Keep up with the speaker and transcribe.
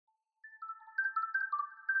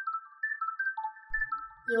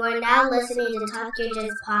You are now listening to Talk Yo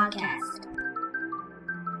Jits Podcast.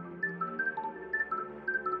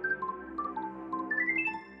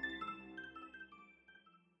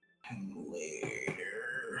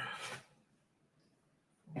 Later.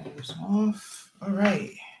 Off. All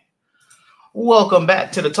right. Welcome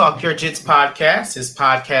back to the Talk Yo Jits Podcast. This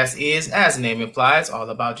podcast is, as the name implies, all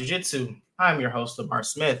about jiu-jitsu. I'm your host, Lamar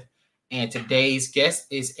Smith, and today's guest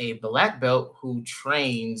is a black belt who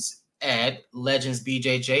trains at Legends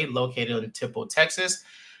BJJ, located in Temple, Texas.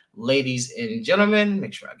 Ladies and gentlemen,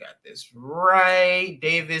 make sure I got this right.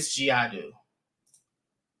 Davis Giadoo.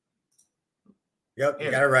 Yep, you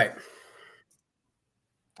got it right.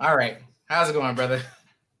 All right. How's it going, brother?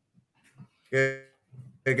 Good.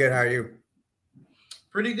 Good. How are you?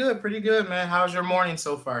 Pretty good, man. How's your morning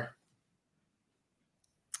so far?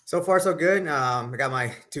 So far, so good. I got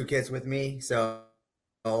my two kids with me, so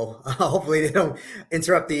hopefully they don't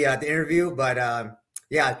interrupt the interview. But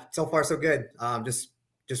yeah, so far so good. Just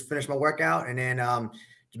finished my workout, and then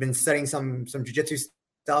been studying some jiu-jitsu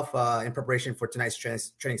stuff in preparation for tonight's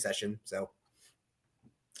training session. So.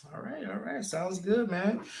 All right. Sounds good,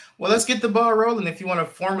 man. Well, let's get the ball rolling. If you want to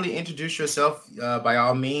formally introduce yourself, by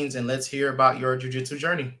all means, and let's hear about your jiu-jitsu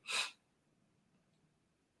journey.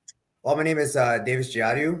 Well, my name is Davis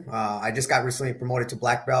Giadoo. I just got recently promoted to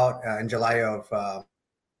black belt in July of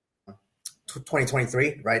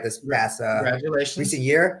 2023, right? This past Congratulations. recent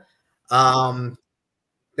year. Thank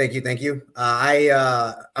you.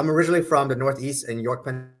 I'm originally from the Northeast in York,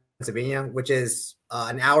 Pennsylvania, which is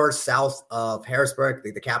an hour south of Harrisburg,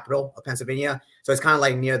 the capital of Pennsylvania. So it's kind of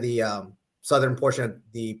like near the southern portion of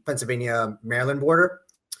the Pennsylvania-Maryland border.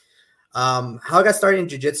 How I got started in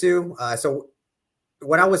jiu-jitsu. So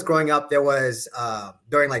when I was growing up, there was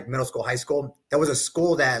during like middle school, high school, there was a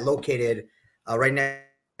school that located right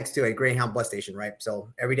next to a Greyhound bus station, right? So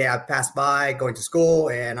every day I passed by going to school,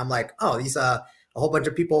 and I'm like, oh, these a whole bunch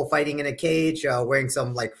of people fighting in a cage, wearing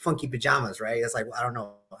some like funky pajamas, right? It's like, I don't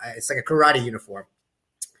know, it's like a karate uniform.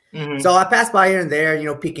 Mm-hmm. So I passed by here and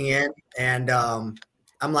there, peeking in, and I'm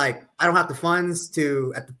like, I don't have the funds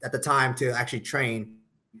to at the time to actually train.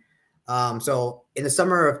 So in the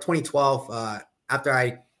summer of 2012, after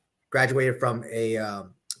I graduated from a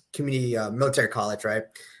community military college, right,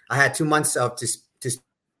 I had 2 months to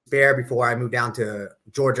spare before I moved down to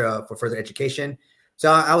Georgia for further education.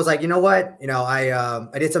 So I was like, you know what, I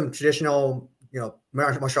did some traditional,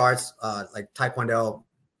 martial arts like Taekwondo,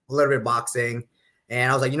 a little bit of boxing.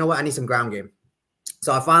 And I was like, you know what? I need some ground game.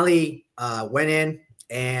 So I finally went in,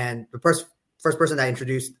 and the first person that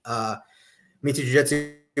introduced me to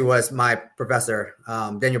jiu-jitsu was my professor,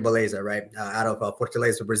 Daniel Beleza, right, out of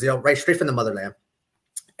Fortaleza, Brazil, right, straight from the motherland.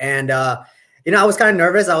 And, I was kind of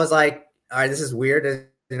nervous. I was like, all right, this is weird.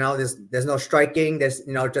 There's no striking. There's,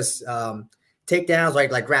 just takedowns,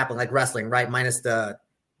 like grappling, like wrestling, right, minus the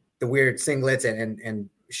weird singlets and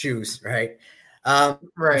shoes, right?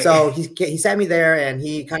 Right. So he sat me there, and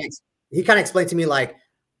he kind of explained to me like,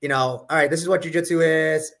 all right, this is what jiu-jitsu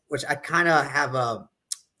is, which I kind of have a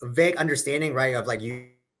vague understanding, right, of like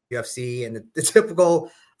UFC and the typical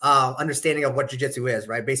understanding of what jiu-jitsu is,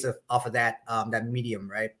 right, based off of that medium,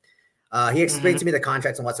 right. He explained to me the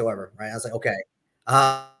contracts and whatsoever, right. I was like, okay,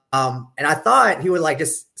 and I thought he would like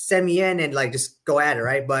just send me in and like just go at it,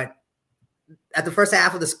 right, but at the first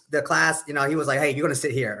half of the class, he was like, hey, you're going to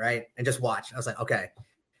sit here, right, and just watch. I was like, okay.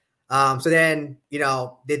 So then,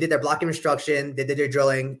 they did their blocking instruction, they did their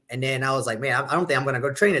drilling, and then I was like, man, I don't think I'm going to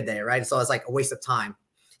go train today, right? So it's like a waste of time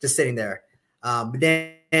just sitting there. But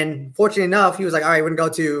then, fortunately enough, he was like, all right, we're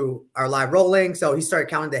going to go to our live rolling. So he started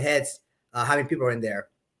counting the heads, how many people are in there.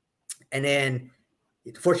 And then,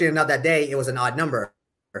 fortunately enough, that day, it was an odd number,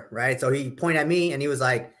 right? So he pointed at me, and he was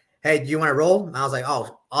like, hey, do you want to roll? And I was like,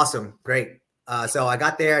 oh, awesome, great. So I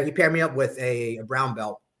got there. He paired me up with a brown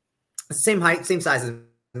belt, same height, same size as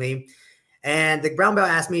me. And the brown belt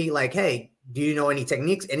asked me like, hey, do you know any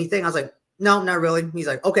techniques, anything? I was like, no, not really. He's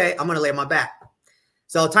like, okay, I'm going to lay on my back.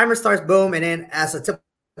 So timer starts, boom. And then as a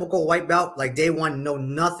typical white belt, like day one, know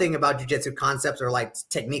nothing about jiu-jitsu concepts or like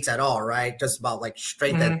techniques at all, right? Just about like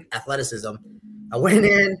straight athleticism. I went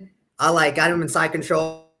in, I like got him in side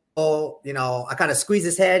control. I kind of squeezed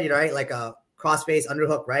his head, right? Like a crossface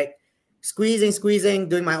underhook, right? Squeezing,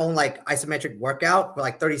 doing my own like isometric workout for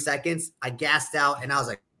like 30 seconds. I gassed out, and I was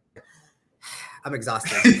like, I'm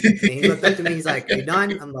exhausted. And he looked up to me. He's like, are you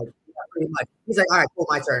done? I'm like, yeah, pretty much. He's like, all right, cool,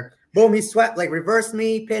 my turn. Boom, he swept, like reversed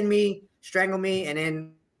me, pinned me, strangled me. And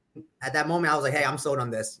then at that moment, I was like, hey, I'm sold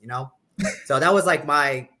on this, So that was like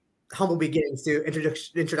my humble beginnings to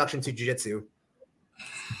introduction to jiu-jitsu.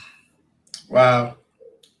 Wow.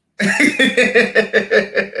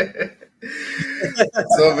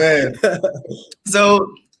 So man.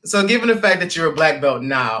 So given the fact that you're a black belt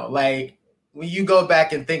now, like when you go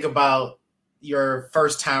back and think about your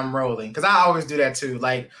first time rolling, because I always do that too.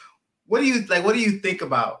 Like, what do you think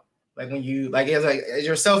about? Like when you as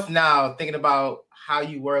yourself now thinking about how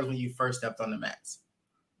you were when you first stepped on the mats.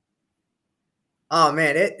 Oh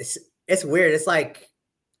man, it's weird. It's like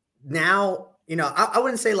now, I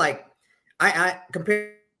wouldn't say like I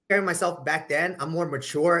comparing myself back then, I'm more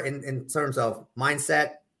mature in terms of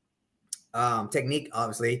mindset, technique,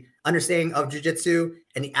 obviously, understanding of jiu-jitsu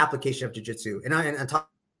and the application of jiu-jitsu. And on top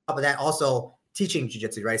of that, also teaching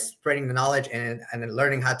jiu-jitsu, right? Spreading the knowledge and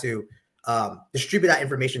learning how to distribute that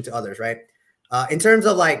information to others, right? In terms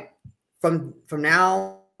of like from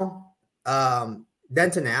now,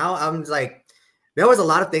 then to now, I'm like, there was a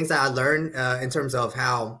lot of things that I learned in terms of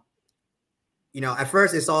how, at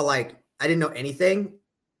first it's all like, I didn't know anything.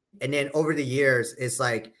 And then over the years, it's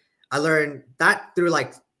like, I learned that through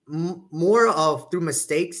like more of through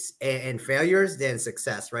mistakes and failures than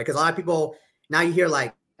success, right? Because a lot of people, now you hear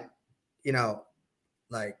like,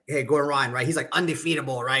 like, hey, Gordon Ryan, right? He's like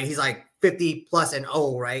undefeatable, right? He's like 50 plus and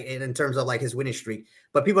 0, right? And in terms of like his winning streak.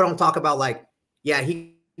 But people don't talk about like, yeah,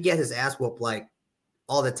 he gets his ass whooped like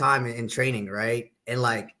all the time in training, right? And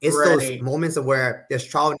like it's those moments of where there's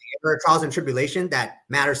trials and tribulation that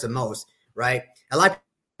matters the most, right? A lot of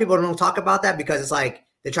people don't talk about that because it's like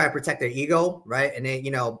they try to protect their ego, right? And then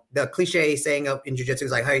the cliche saying of in jiu-jitsu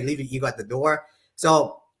is like, hey, leave your ego at the door.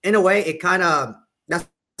 So in a way, it kind of that's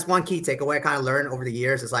one key takeaway I kind of learned over the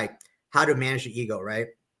years is like how to manage the ego, right?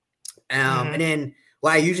 And then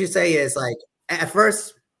what I usually say is like at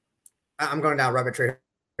first, I'm going down rabbit trail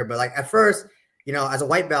here, but like at first, as a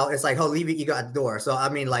white belt, it's like, oh, leave your ego at the door. So, I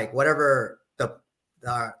mean, like whatever the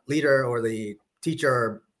leader or the teacher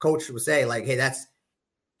or coach would say, like, hey, that's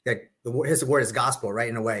like his word is gospel, right?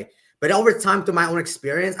 In a way. But over time, through my own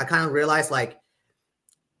experience, I kind of realized like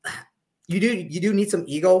you do need some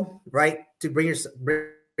ego, right? To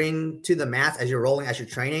bring to the mats as you're rolling, as you're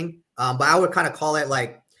training. But I would kind of call it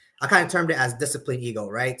like, I kind of termed it as disciplined ego,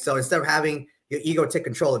 right? So instead of having your ego take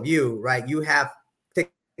control of you, right? You have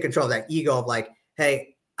take control of that ego of like,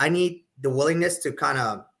 hey, I need the willingness to kind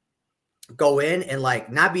of go in and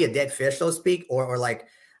like not be a dead fish, so to speak, or like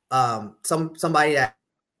somebody that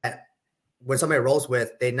when somebody rolls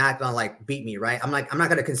with, they're not gonna like beat me, right? I'm not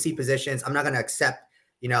gonna concede positions. I'm not gonna accept,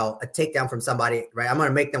 a takedown from somebody, right? I'm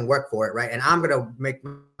gonna make them work for it, right? And I'm gonna make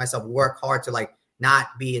myself work hard to like not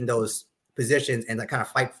be in those positions and like kind of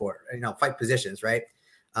fight for it, fight positions, right?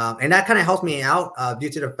 And that kind of helps me out due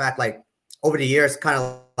to the fact like over the years, kind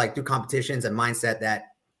of like through competitions and mindset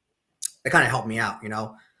that it kind of helped me out,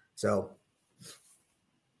 So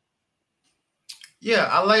yeah,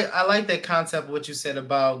 I like that concept of what you said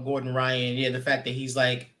about Gordon Ryan. Yeah, the fact that he's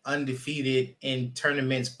like undefeated in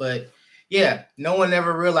tournaments, but yeah, no one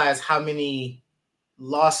ever realized how many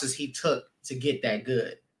losses he took to get that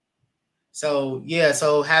good. So yeah,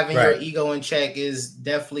 so having your ego in check is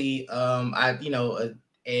definitely a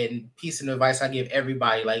piece of advice I give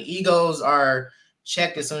everybody. Like egos are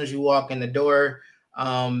checked as soon as you walk in the door.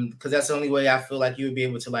 Because that's the only way I feel like you would be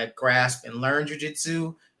able to like grasp and learn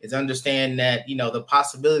jiu-jitsu is understand that the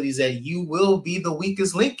possibilities that you will be the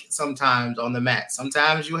weakest link sometimes on the mat.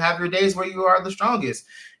 Sometimes you have your days where you are the strongest.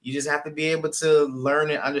 You just have to be able to learn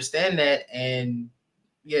and understand that and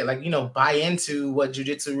buy into what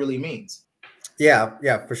jiu-jitsu really means.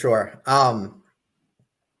 Yeah, for sure. I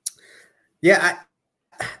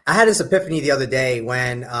had this epiphany the other day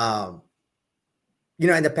when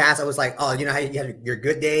in the past I was like, oh, how you have your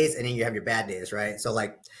good days and then you have your bad days, right? So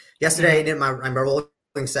like yesterday I did my rolling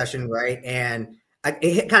session, right? And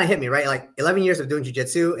it kind of hit me, right? Like 11 years of doing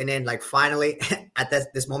jiu-jitsu, and then like finally at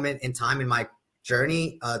this moment in time in my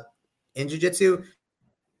journey in jiu-jitsu,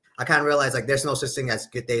 I kind of realized like there's no such thing as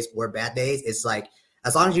good days or bad days. It's like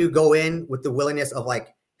as long as you go in with the willingness of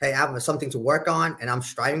like, hey, I have something to work on and I'm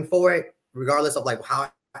striving for it, regardless of like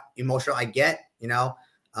how emotional I get,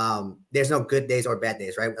 there's no good days or bad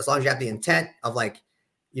days, right? As long as you have the intent of like,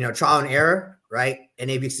 trial and error, right?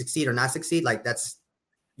 And if you succeed or not succeed, like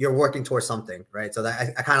you're working towards something, right? So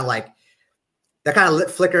that I kind of like that kind of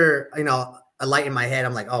lit flicker, a light in my head.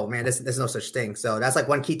 I'm like, oh man, there's no such thing. So that's like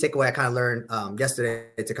one key takeaway I kind of learned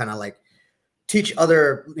yesterday to kind of like teach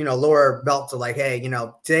other, lower belts to like, hey,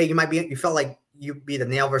 today you felt like you'd be the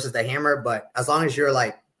nail versus the hammer, but as long as you're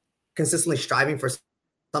like consistently striving for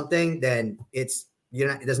something, then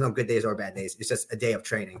there's no good days or bad days. It's just a day of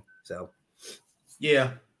training. So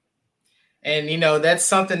yeah. And that's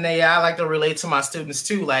something that I like to relate to my students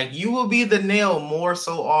too. Like you will be the nail more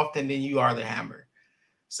so often than you are the hammer.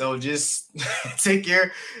 So just take your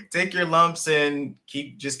lumps and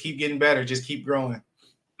keep getting better. Just keep growing.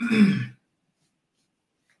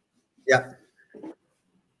 Yeah.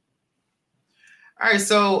 All right.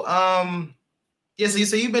 So yeah,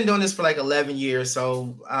 so you've been doing this for like 11 years.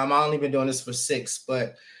 So I've only been doing this for 6.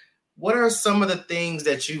 But what are some of the things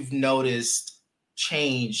that you've noticed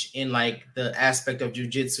change in like the aspect of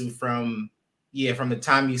jiu-jitsu from the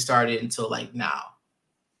time you started until like now?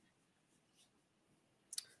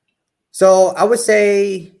 So I would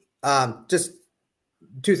say just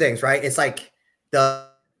 2 things, right? It's like the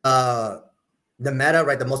meta,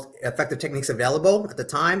 right? The most effective techniques available at the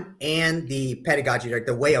time, and the pedagogy, like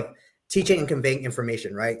the way of teaching and conveying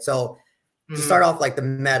information, right? So to start off, like the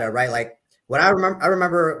meta, right? Like when I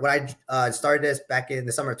remember when I started this back in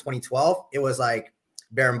the summer of 2012, it was like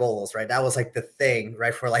berimbolos, right? That was like the thing,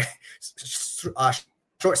 right? For like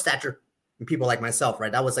short stature people like myself,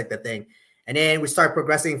 right? That was like the thing. And then we started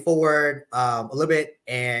progressing forward a little bit,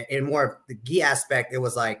 and in more of the gi aspect, it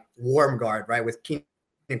was like warm guard, right? With Keenan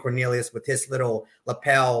Cornelius with his little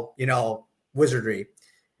lapel, wizardry.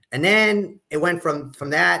 And then it went from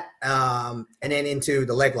that and then into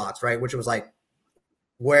the leg locks, right? Which was like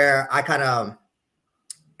where I kind of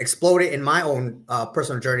exploded in my own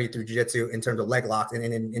personal journey through jiu-jitsu in terms of leg locks and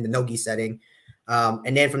in the no-gi setting.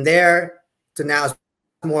 And then from there to now, it's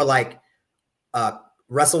more like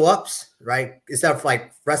wrestle ups, right? Instead of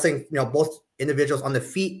like wrestling, both individuals on the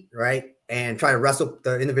feet, right? And trying to wrestle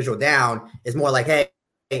the individual down, it's more like, hey,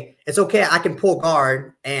 it's okay. I can pull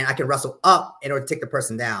guard and I can wrestle up in order to take the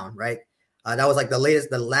person down, right? That was like the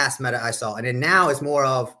last meta I saw. And then now it's more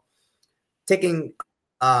of taking,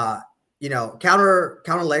 counter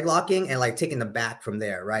leg locking and like taking the back from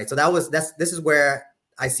there, right? So this is where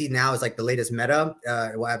I see now is like the latest meta,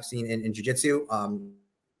 what I've seen in jiu-jitsu,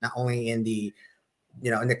 not only in the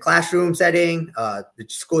in the classroom setting, the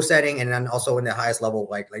school setting, and then also in the highest level,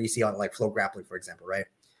 like you see on like flow grappling, for example, right?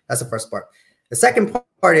 That's the first part. The second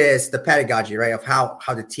part is the pedagogy, right, of how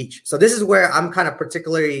to teach. So this is where I'm kind of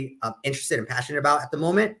particularly interested and passionate about at the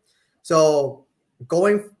moment. So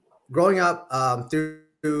growing up through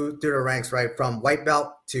the ranks, right, from white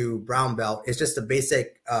belt to brown belt, is just a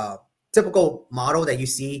basic typical model that you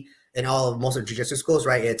see in most of jiu-jitsu schools,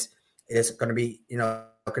 right? It is going to be,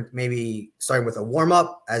 maybe starting with a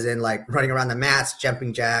warm-up, as in like running around the mats,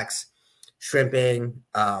 jumping jacks, shrimping,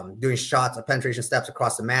 doing shots of penetration steps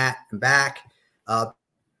across the mat and back,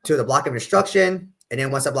 to the block of instruction. And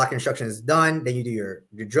then once that block of instruction is done, then you do your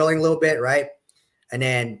drilling a little bit, right? And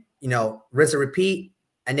then, rinse and repeat.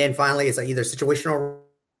 And then finally, it's like either situational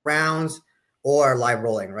rounds or live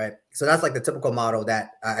rolling, right? So that's like the typical model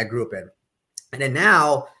that I grew up in. And then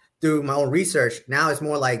now, through my own research, now it's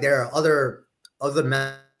more like there are other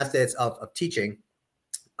methods of teaching,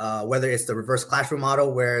 whether it's the reverse classroom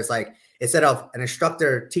model, where it's like instead of an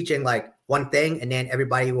instructor teaching like one thing and then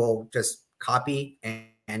everybody will just copy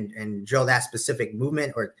and drill that specific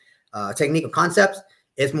movement or technique or concepts,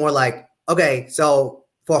 it's more like, okay, so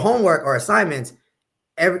for homework or assignments,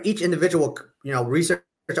 each individual research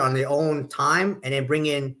on their own time and then bring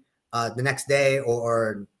in the next day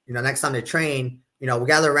or next time they train, we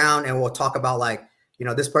gather around and we'll talk about like,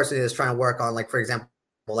 this person is trying to work on, like, for example,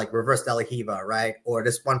 like reverse delahiva, right? Or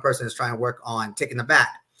this one person is trying to work on taking the back,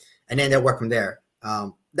 and then they'll work from there.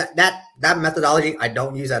 That methodology I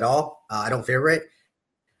don't use at all. I don't favor it.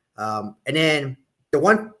 And then the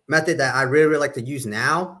one method that I really like to use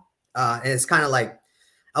now, and it's kind of like,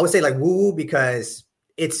 I would say like woo-woo, because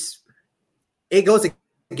it goes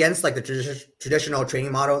against like the traditional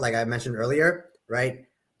training model, like I mentioned earlier, right?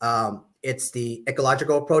 It's the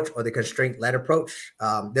ecological approach or the constraint-led approach.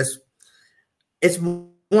 It's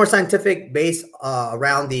more scientific based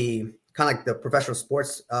around the kind of like the professional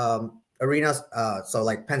sports arenas. So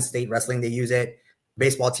like Penn State wrestling, they use it.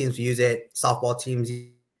 Baseball teams use it. Softball teams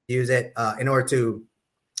use it in order to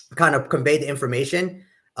kind of convey the information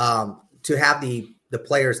to have the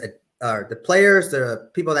players, the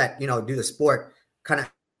people that do the sport, kind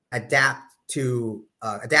of adapt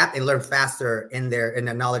and learn faster in their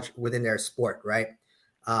knowledge within their sport, right?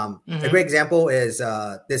 A great example is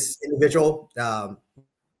this individual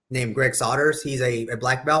named Greg Sodders. He's a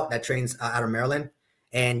black belt that trains out of Maryland,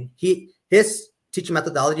 and his teaching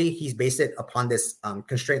methodology, he's based it upon this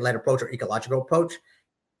constraint-led approach or ecological approach,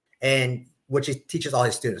 and which he teaches all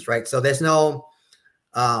his students, right? So there's no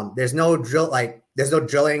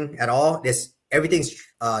drilling at all. Everything's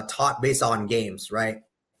taught based on games, right?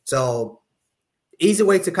 So easy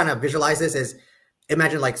way to kind of visualize this is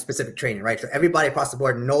imagine like specific training, right? So everybody across the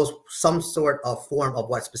board knows some sort of form of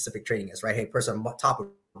what specific training is, right? Hey, person top or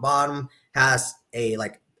bottom has a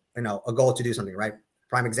goal to do something, right?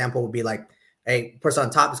 prime example would be like, a person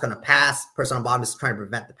on top is going to pass, person on bottom is trying to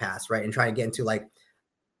prevent the pass, right? And try to get into like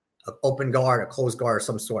an open guard, a closed guard of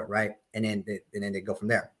some sort, right? And then they go from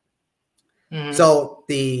there. Mm-hmm. So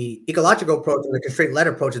the ecological approach or the constraint-led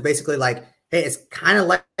approach is basically like, hey, it's kind of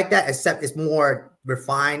like that, except it's more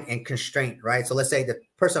refined and constrained, right? So let's say the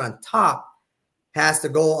person on top has the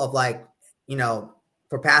goal of like,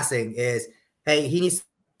 for passing is, hey,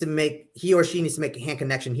 he or she needs to make a hand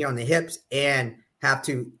connection here on the hips and have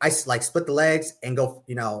to split the legs and go,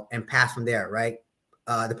 and pass from there, right?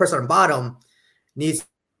 The person on bottom needs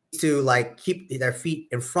to like keep their feet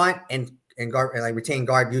in front and guard and like retain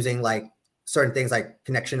guard using like certain things like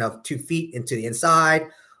connection of 2 feet into the inside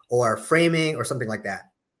or framing or something like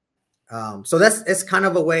that. So it's kind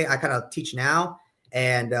of a way I kind of teach now.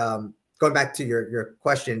 And going back to your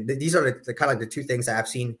question, these are the kind of like the two things that I've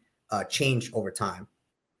seen change over time.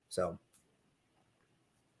 So.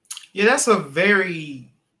 Yeah, that's a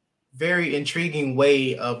very, very intriguing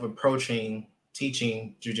way of approaching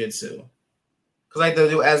teaching jiu-jitsu.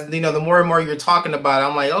 Because the more and more you're talking about it,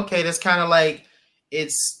 I'm like, okay, that's kind of like,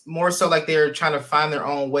 it's more so like they're trying to find their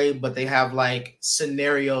own way, but they have like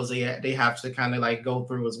scenarios they have to kind of like go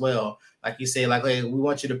through as well. Like you say, like, hey, we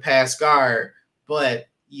want you to pass guard, but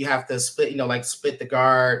you have to split, split the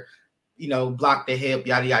guard, block the hip,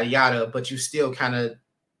 yada, yada, yada. But you still kind of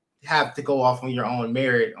have to go off on your own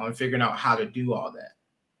merit on figuring out how to do all that.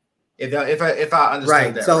 If I understand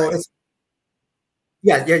right. that. So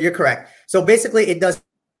right. You're correct. So basically it does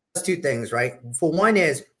two things, right? For one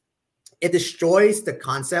is it destroys the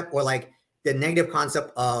concept or like the negative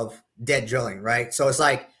concept of dead drilling, right? So it's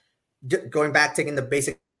like going back, taking the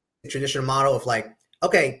basic traditional model of like,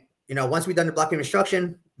 okay, once we've done the blocking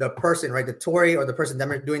instruction, the person, right, the Tori or the person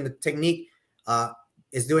doing the technique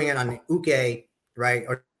is doing it on the uke, right,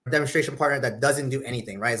 or demonstration partner that doesn't do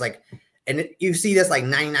anything, right? It's like, and you see this like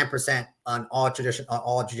 99% on all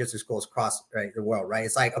jiu-jitsu schools across the world, right?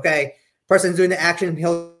 It's like, okay, person's doing the action,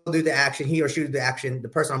 he'll do the action, he or she will do the action. The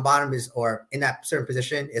person on bottom or in that certain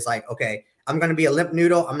position is like, okay, I'm going to be a limp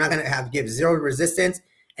noodle. I'm not going to give zero resistance.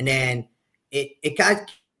 And then it kind of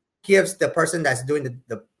gives the person that's doing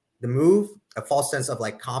the move a false sense of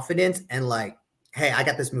like confidence and like, hey, I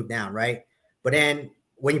got this move down, right? But then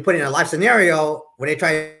when you put it in a live scenario, when they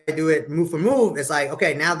try to do it move for move, it's like,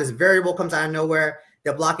 okay, now this variable comes out of nowhere.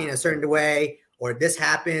 They're blocking in a certain way, or this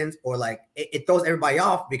happens, or like it throws everybody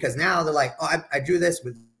off because now they're like, oh, I drew this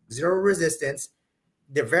with zero resistance.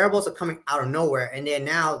 The variables are coming out of nowhere. And then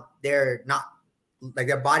now they're not, like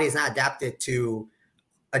their body is not adapted to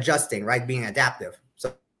adjusting, right? Being adaptive.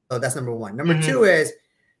 So that's number one. Number two is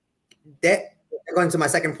that, going to my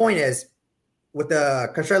second point is, with the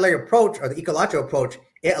constraint-led approach or the ecological approach,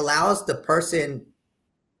 it allows the person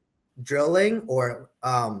drilling or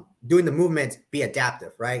doing the movements be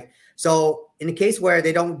adaptive, right? So in the case where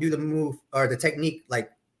they don't do the move or the technique,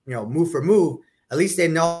 like, move for move, at least they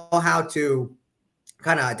know how to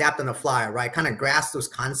kind of adapt on the fly, right? Kind of grasp those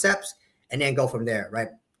concepts and then go from there, right?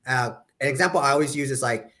 An example I always use is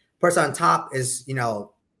like, person on top is,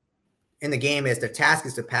 in the game is their task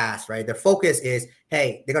is to pass, right? Their focus is,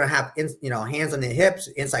 hey, they're going to have, hands on their hips,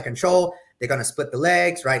 inside control. They're going to split the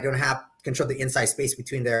legs, right? They're going to have control the inside space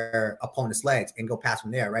between their opponent's legs and go pass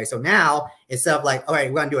from there, right? So now instead of like, all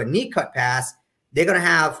right, we're going to do a knee cut pass, they're going to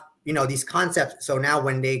have, these concepts. So now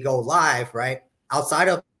when they go live, right, outside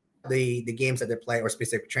of the games that they play or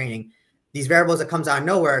specific training, these variables that comes out of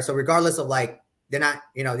nowhere. So regardless of like, they're not,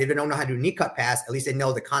 they don't know how to do knee cut pass, at least they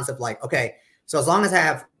know the concept like, okay, so as long as I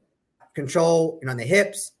have control, on the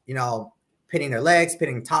hips, pitting their legs,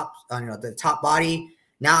 pitting top, the top body.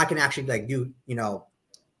 Now I can actually like do,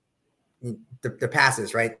 the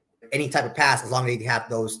passes, right? Any type of pass, as long as they have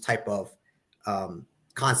those type of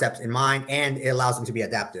concepts in mind, and it allows them to be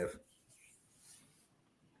adaptive.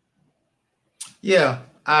 Yeah,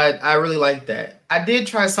 I really like that. I did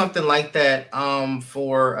try something like that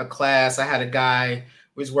for a class. I had a guy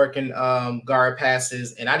who was working guard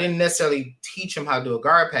passes, and I didn't necessarily teach him how to do a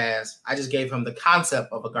guard pass. I just gave him the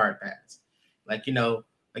concept of a guard pass. Like,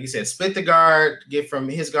 like you said, split the guard, get from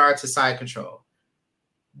his guard to side control.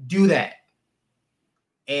 Do that.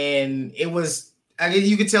 And it was,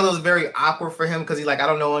 you could tell it was very awkward for him because he's like, I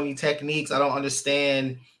don't know any techniques. I don't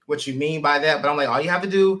understand what you mean by that. But I'm like, all you have to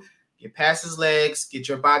do, get past his legs, get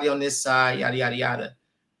your body on this side, yada, yada, yada.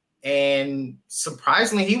 And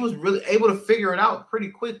surprisingly, he was really able to figure it out pretty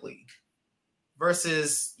quickly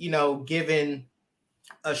versus, given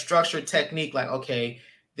a structured technique like, okay,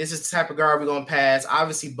 this is the type of guard we're going to pass.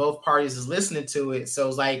 Obviously, both parties is listening to it. So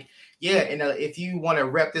it's like, yeah, if you want to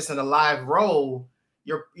rep this in a live role,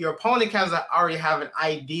 your opponent kind of already have an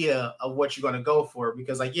idea of what you're going to go for,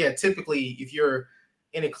 because like, yeah, typically if you're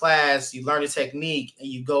in a class, you learn a technique and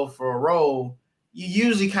you go for a roll, you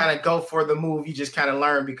usually kind of go for the move you just kind of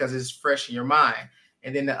learn because it's fresh in your mind.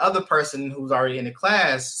 And then the other person who's already in the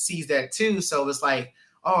class sees that too. So it's like,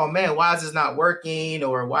 oh man, why is this not working?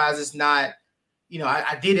 Or why is this not,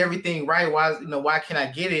 I did everything right. Why can't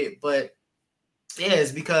I get it? But yeah,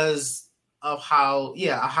 it's because of how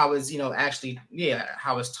it's,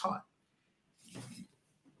 how it's taught.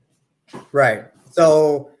 Right.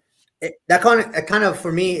 So that kind of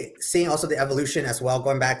for me, seeing also the evolution as well,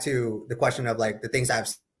 going back to the question of like the things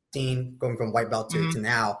I've seen going from white belt to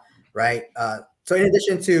now, right? So in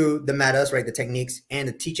addition to the metas, right, the techniques and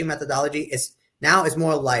the teaching methodology, it's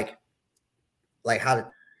more like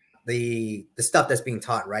how the stuff that's being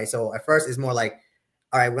taught, right? So at first it's more like,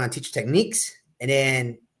 all right, we're going to teach techniques, and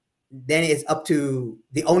then it's up to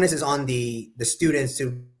the onus is on the students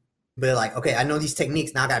to be like, okay, I know these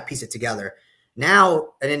techniques, now I got to piece it together.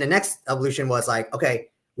 Now, and then the next evolution was like, okay,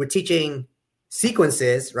 we're teaching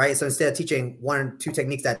sequences, right? So instead of teaching one or two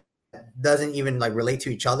techniques that doesn't even like relate to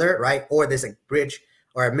each other, right? Or there's a bridge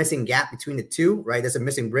or a missing gap between the two, right? There's a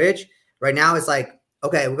missing bridge. Right now it's like,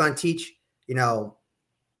 okay, we're going to teach,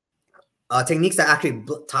 techniques that actually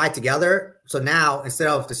tie together. So now instead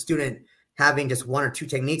of the student having just one or two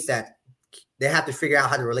techniques that they have to figure out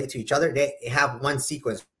how to relate to each other, they have one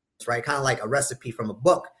sequence, right? Kind of like a recipe from a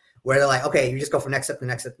book where they're like, okay, you just go from next step to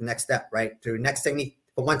next step to next step, right? To next technique,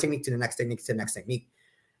 from one technique to the next technique to the next technique.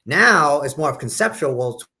 Now it's more of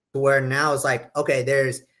conceptual, where now it's like, okay,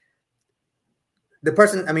 there's the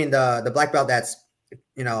person, the black belt that's,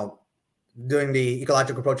 doing the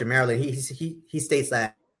ecological approach in Maryland, he states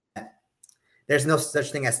that there's no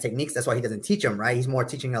such thing as techniques. That's why he doesn't teach them, right? He's more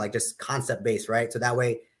teaching like just concept based, right? So that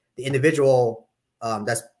way the individual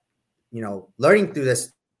that's, learning through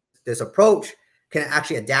this approach can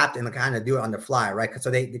actually adapt and kind of do it on the fly, right?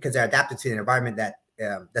 So because they're adapted to the environment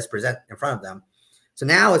that's present in front of them. So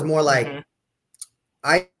now it's more like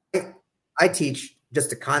I teach just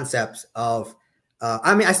the concepts of,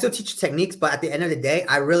 I still teach techniques, but at the end of the day,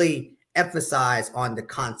 I really emphasize on the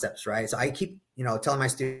concepts, right? So I keep, telling my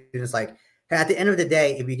students like, hey, at the end of the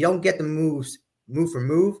day, if you don't get the moves move for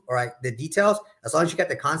move or like the details, as long as you get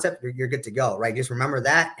the concept, you're good to go, right? Just remember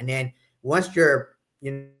that. And then once you're,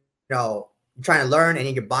 trying to learn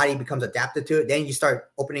and your body becomes adapted to it, then you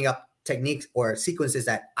start opening up techniques or sequences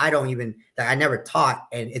that I never taught,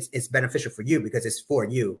 and it's beneficial for you because it's for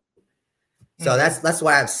you. So that's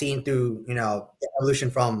what I've seen through, the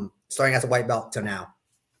evolution from starting as a white belt to now.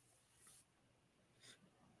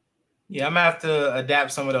 Yeah, I'm gonna have to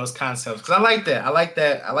adapt some of those concepts because I like that. I like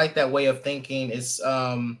that way of thinking. It's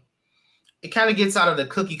it kind of gets out of the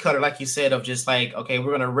cookie cutter, like you said, of just like, okay,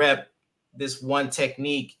 we're gonna rep this one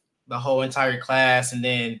technique the whole entire class, and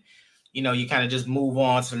then you kind of just move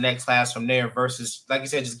on to the next class from there. Versus, like you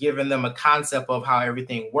said, just giving them a concept of how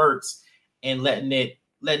everything works and letting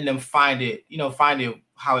them find it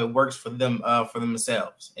how it works for them for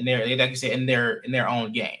themselves, and they're, like you said, in their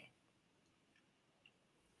own game.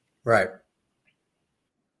 Right.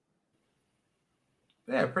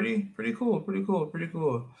 Yeah, pretty cool.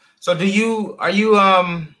 So do you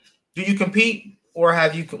compete, or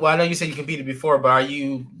have you? Well, I know you said you competed before, but are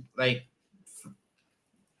you like?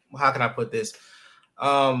 How can I put this?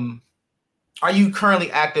 Are you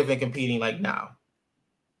currently active in competing like now?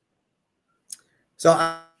 So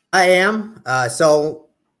I am. So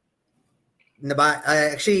in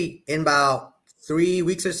about 3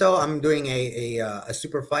 weeks or so, I'm doing a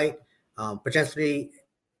super fight, potentially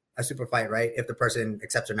a super fight, right? If the person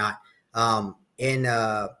accepts or not. In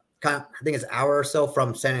I think it's an hour or so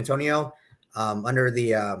from San Antonio, under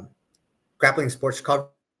the grappling sports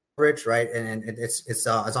coverage, right? And it's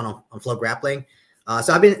on Flow Grappling.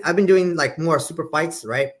 So I've been doing like more super fights,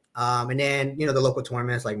 right? And then the local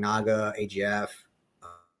tournaments like Naga, AGF.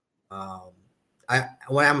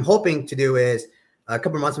 What I'm hoping to do is a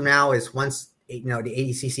couple of months from now is once the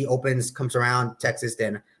ADCC opens, comes around Texas,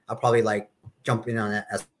 then I'll probably like jump in on that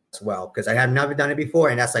as well, because I have never done it before,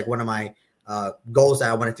 and that's like one of my goals that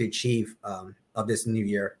I wanted to achieve of this new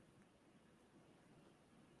year.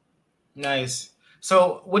 Nice.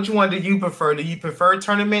 So which one do you prefer? Do you prefer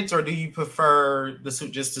tournaments, or do you prefer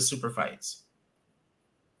just the super fights?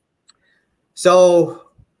 So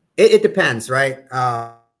it depends, right?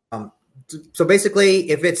 So basically,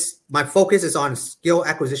 if it's my focus is on skill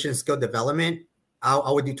acquisition, skill development, I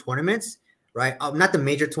would do tournaments, right? Not the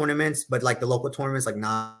major tournaments, but like the local tournaments like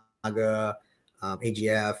Naga,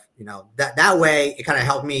 AGF, that way it kind of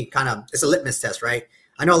helped me it's a litmus test, right?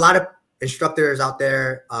 I know a lot of instructors out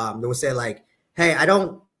there, they will say like, hey, I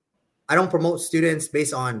don't promote students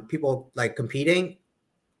based on people like competing.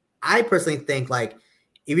 I personally think like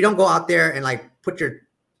if you don't go out there and like put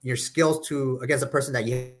your skills to against a person that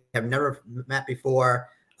you have never met before,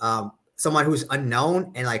 someone who's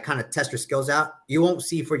unknown, and like kind of test your skills out, you won't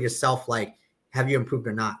see for yourself like have you improved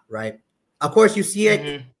or not, right? Of course, you see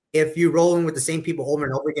it if you roll in with the same people over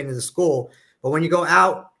and over again in the school, but when you go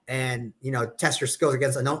out and test your skills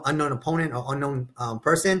against an unknown opponent or unknown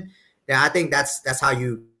person, yeah, I think that's how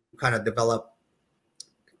you kind of develop,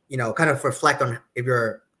 kind of reflect on if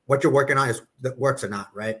what you're working on is that works or not,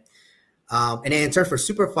 right? And then in terms for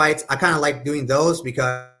super fights, I kind of like doing those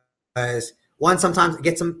because one, sometimes it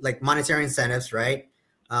gets some like monetary incentives, right?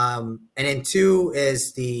 And then two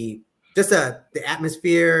is the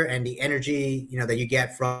atmosphere and the energy, that you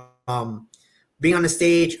get from being on the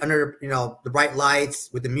stage under, the bright lights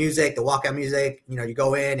with the music, the walkout music. You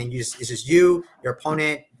go in and it's just you, your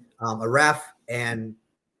opponent, a ref, and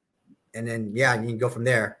then you can go from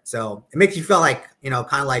there. So it makes you feel like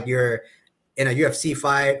kind of like you're in a UFC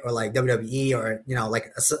fight or like WWE or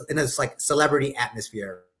like in this like celebrity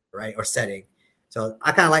atmosphere, right, or setting. So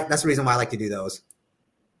I kind of like, that's the reason why I like to do those.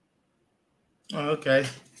 Okay,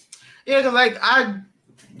 yeah, cause like I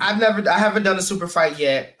haven't done a super fight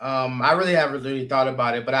yet. I really haven't really thought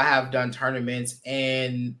about it, but I have done tournaments,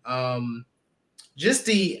 and just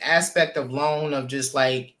the aspect of loan of just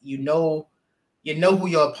like you know who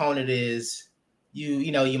your opponent is.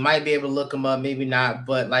 You might be able to look them up, maybe not,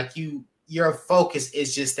 but like your focus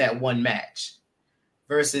is just that one match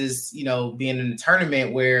versus being in a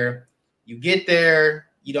tournament where you get there,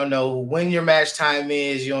 you don't know when your match time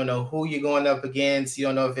is, you don't know who you're going up against, you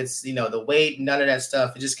don't know if it's the weight, none of that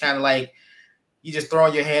stuff. It's just kind of like you just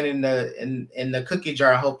throwing your hand in the cookie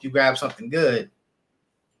jar and hope you grab something good.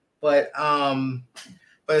 But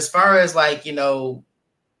as far as like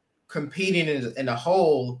competing in a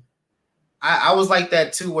whole, I was like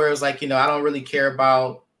that too, where it's like I don't really care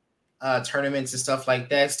about tournaments and stuff like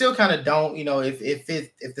that. Still kind of don't,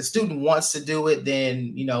 if the student wants to do it,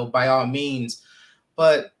 then by all means.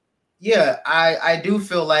 But yeah, I do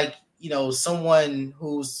feel like someone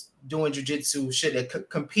who's doing jiu-jitsu should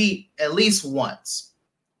compete at least once.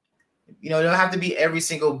 It don't have to be every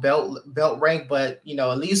single belt rank, but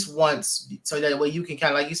at least once, so that way you can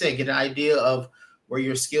kind of, like you said, get an idea of where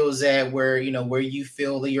your skills at, where where you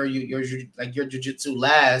feel that your like your jiu-jitsu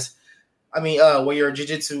lasts. I mean, where your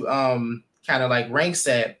jiu-jitsu kind of like ranks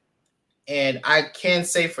at. And I can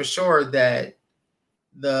say for sure that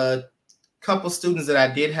the couple students that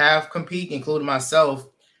I did have compete, including myself,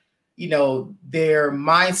 their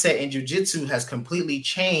mindset in jiu-jitsu has completely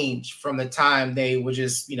changed from the time they were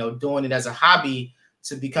just, doing it as a hobby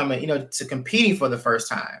to becoming, to competing for the first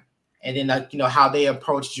time. And then, like, how they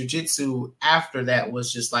approached jiu-jitsu after that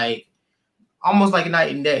was just like almost like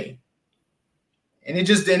night and day. And it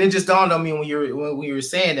just dawned on me when you were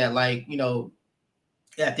saying that, like,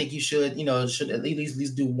 I think you should at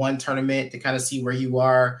least do one tournament to kind of see where you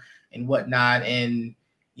are and whatnot, and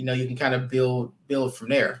you can kind of build from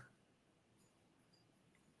there.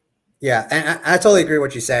 Yeah, and I totally agree with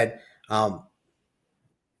what you said.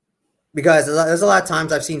 Because there's a lot of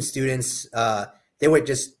times I've seen students, they would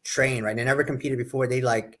just train, right? They never competed before. They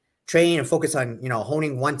like train and focus on,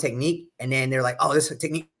 honing one technique. And then they're like, oh, this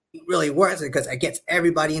technique really works because it gets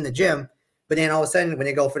everybody in the gym. But then all of a sudden when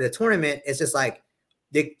they go for the tournament, it's just like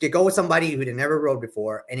they go with somebody who they never rode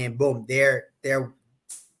before. And then boom, their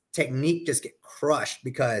technique just get crushed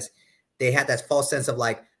because they had that false sense of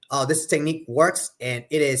like, oh, this technique works. And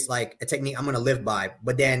it is like a technique I'm going to live by.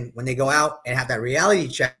 But then when they go out and have that reality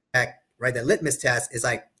check, right, that litmus test, is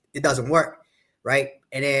like, it doesn't work. Right.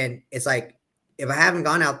 And then it's like, if I haven't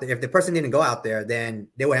gone out there, if the person didn't go out there, then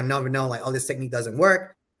they would have never known like, oh, this technique doesn't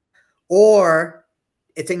work, or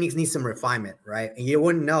a technique needs some refinement. Right. And you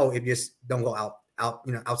wouldn't know if you just don't go out,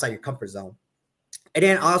 outside your comfort zone. And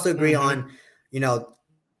then I also agree on,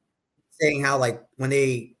 saying how like when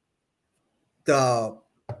the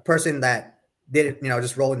person that did it,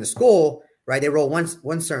 just roll into school, right, they roll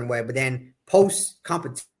one certain way, but then post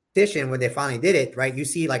competition when they finally did it, right, you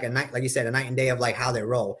see like a night, like you said, a night and day of like how they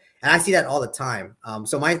roll. And I see that all the time.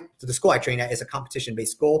 So the school I train at is a competition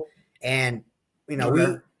based school, and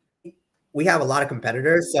we have a lot of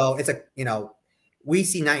competitors, so it's we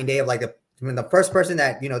see night and day of like when the first person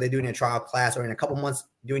that they're doing a trial class or in a couple months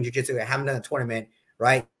doing jiu-jitsu and haven't done a tournament,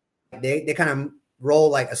 right, they kind of roll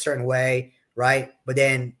like a certain way, right? But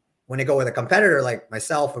then when they go with a competitor like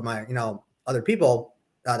myself or my other people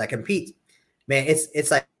that compete, man,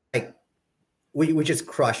 it's like we just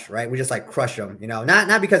crush, right? We just like crush them,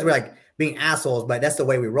 not because we're like being assholes, but that's the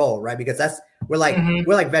way we roll, right? Because we're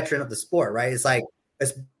like veteran of the sport, right? It's like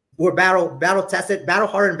we're battle tested, battle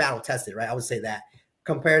hardened, battle tested, right? I would say that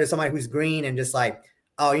compared to somebody who's green and just like,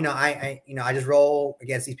 oh, I just roll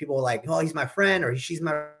against these people like, oh, he's my friend or she's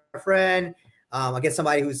my friend. Against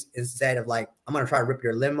somebody who's instead of like, I'm gonna try to rip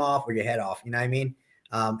your limb off or your head off, you know what I mean?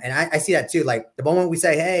 And I see that too. Like the moment we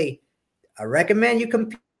say, hey, I recommend you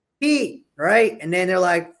compete, right? And then they're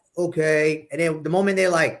like, okay. And then the moment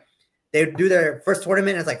they do their first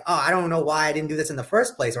tournament, it's like, oh, I don't know why I didn't do this in the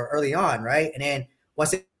first place or early on, right? And then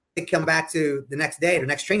once they come back to the next day, the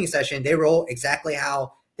next training session, they roll exactly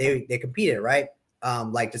how they competed, right?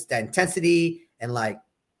 Like just that intensity and like,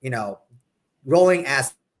 rolling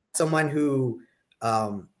as someone who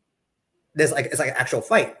it's like an actual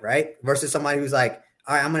fight, right? Versus somebody who's like,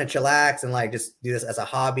 all right, I'm gonna chillax and like just do this as a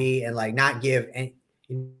hobby and like not give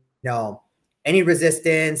any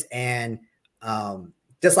resistance and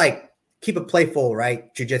just like keep it playful,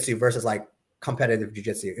 right? Jiu-jitsu versus like competitive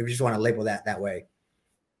jiu-jitsu, if you just want to label that way.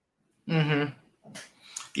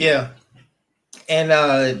 Yeah. And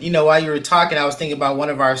while you were talking, I was thinking about one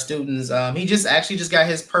of our students. He just got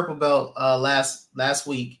his purple belt last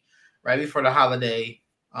week, right before the holiday.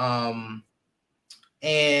 And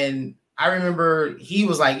I remember he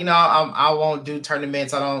was like, I won't do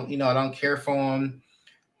tournaments. I don't care for them.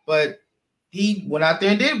 But he went out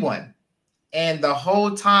there and did one. And the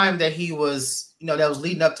whole time that he was, that was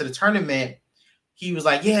leading up to the tournament, he was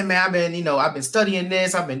like, yeah, man, I've been studying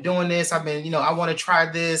this. I've been doing this. I want to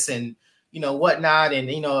try this and, whatnot. And,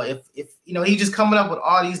 if he just coming up with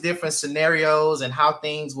all these different scenarios and how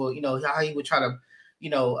things will, how he would try to,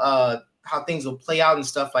 how things will play out and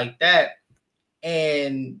stuff like that.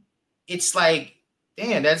 And it's like,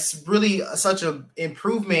 damn, that's really such an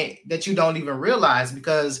improvement that you don't even realize,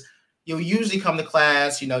 because you'll usually come to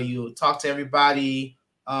class, you talk to everybody,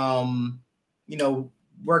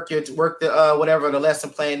 work the whatever the lesson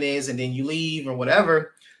plan is, and then you leave or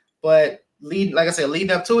whatever. But leading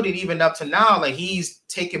up to it and even up to now, like he's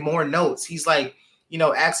taking more notes. He's like,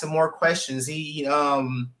 asking more questions. He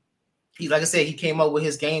like I said, he came up with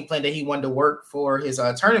his game plan that he wanted to work for his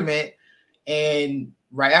tournament. And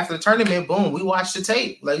right after the tournament, boom, we watched the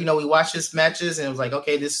tape. Like, we watched his matches and it was like,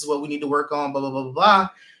 okay, this is what we need to work on, blah, blah, blah, blah, blah.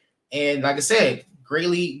 And like I said,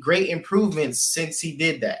 great improvements since he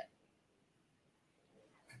did that.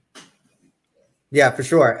 Yeah, for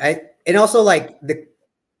sure. And also like the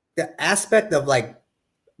aspect of like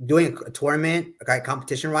doing a tournament, okay,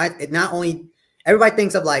 competition wise, it not only everybody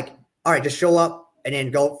thinks of like, all right, just show up and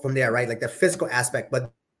then go from there, right? Like the physical aspect,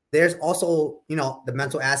 but there's also, the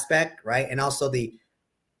mental aspect, right? And also the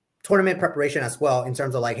tournament preparation as well, in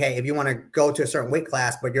terms of like, hey, if you want to go to a certain weight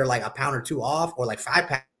class, but you're like a pound or two off or like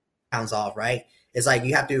 5 pounds off, right? It's like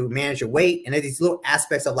you have to manage your weight. And there's these little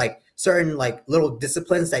aspects of like certain like little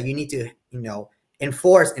disciplines that you need to,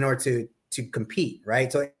 enforce in order to compete,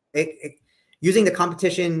 right? So it using the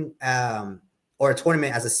competition or a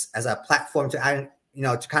tournament as a platform to kind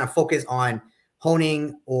of focus on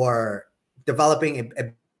honing or developing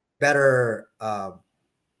a better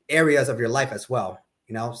areas of your life as well,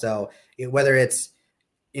 so whether it's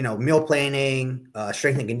meal planning,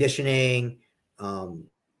 strength and conditioning,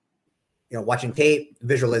 watching tape,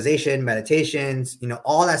 visualization, meditations,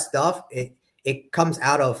 all that stuff, it comes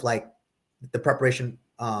out of like the preparation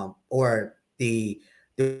or the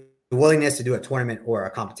willingness to do a tournament or a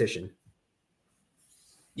competition.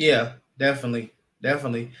 Yeah, definitely.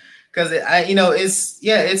 Because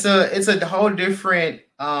it's a whole different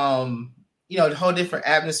a whole different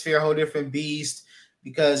atmosphere, a whole different beast,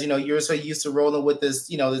 because you're so used to rolling with this,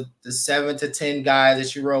 the 7 to 10 guys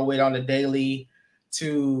that you roll with on a daily,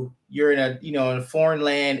 to you're in a foreign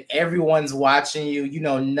land, everyone's watching you,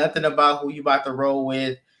 nothing about who you about to roll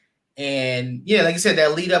with. And yeah, like you said,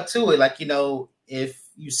 that lead up to it, like, if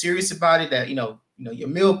you're serious about it, that your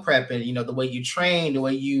meal prep and the way you train, the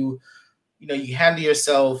way you handle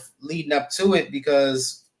yourself leading up to it,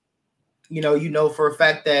 because for a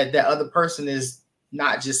fact that that other person is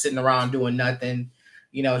not just sitting around doing nothing.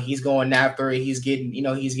 He's going after it, he's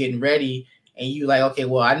getting ready, and you like, okay,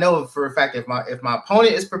 well, I know for a fact if my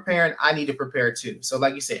opponent is preparing, I need to prepare too. So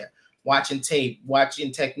like you said, watching tape,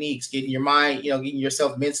 watching techniques, getting your mind, getting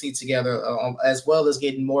yourself mentally together, as well as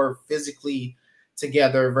getting more physically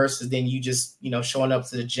together, versus then you just, showing up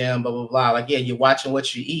to the gym, blah, blah, blah. Like, yeah, you're watching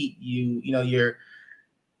what you eat. You're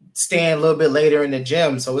staying a little bit later in the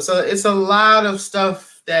gym. So it's a lot of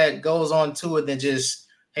stuff that goes on to it than just,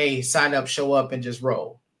 hey, sign up, show up, and just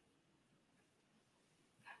roll.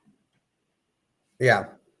 Yeah.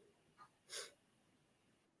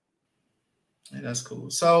 And that's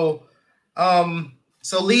cool. So,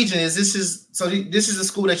 So Legion, this is the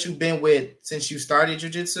school that you've been with since you started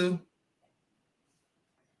jiu-jitsu?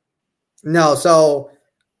 No, so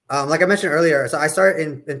like I mentioned earlier, so I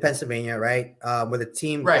started in Pennsylvania, right? With a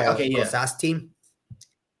team Right. called, Okay. Yeah. SAS team.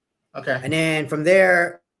 Okay. And then from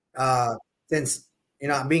there, since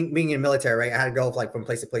being in the military, right, I had to go like from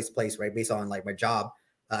place to place, right, based on like my job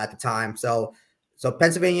at the time. So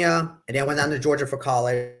Pennsylvania, and then went down to Georgia for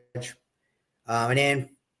college, and then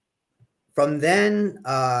from then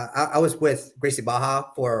I was with Gracie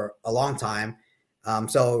Baja for a long time.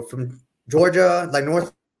 So from Georgia, like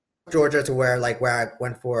North Georgia, to where I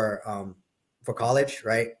went for college,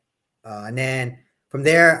 right, and then from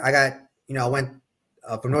there I went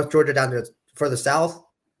from North Georgia down to further south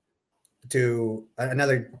to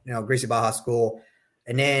another, Gracie Baja school.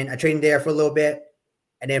 And then I trained there for a little bit.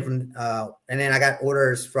 And then I got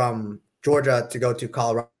orders from Georgia to go to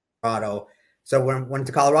Colorado. So when I went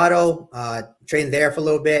to Colorado, trained there for a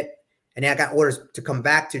little bit. And then I got orders to come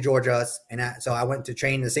back to Georgia. So I went to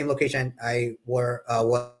train in the same location I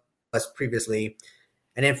was previously.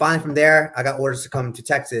 And then finally from there, I got orders to come to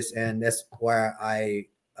Texas. And that's where I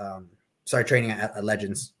started training at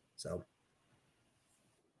Legends. So.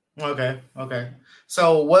 Okay.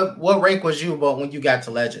 So what rank was you about when you got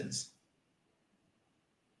to Legends?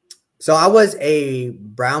 So I was a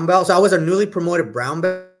brown belt. So I was a newly promoted brown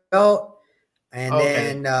belt. And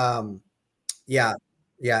then yeah.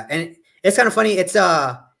 And it's kind of funny. It's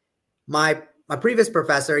my previous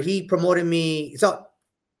professor, he promoted me. So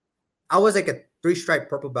I was like a 3-stripe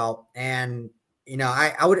purple belt, and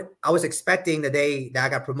I was expecting the day that I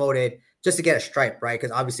got promoted just to get a stripe, right?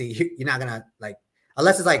 Because obviously you're not gonna, like,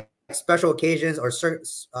 unless it's like special occasions or certain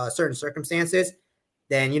circumstances,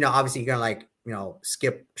 then obviously you're gonna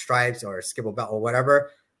skip stripes or skip a belt or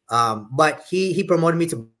whatever. But he promoted me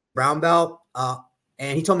to brown belt,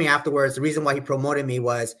 and he told me afterwards the reason why he promoted me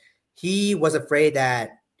was he was afraid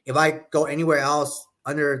that if I go anywhere else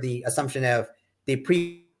under the assumption of the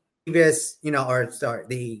previous,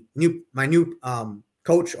 my new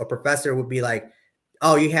coach or professor would be like,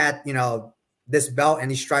 oh, you had this belt and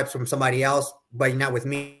these stripes from somebody else, but you're not with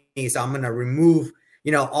me, so I'm gonna remove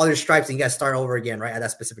all your stripes and you guys start over again, right, at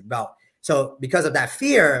that specific belt. So because of that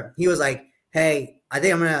fear, he was like, hey, I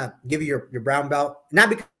think I'm gonna give you your brown belt, not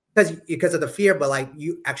because of the fear, but like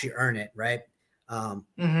you actually earn it, right?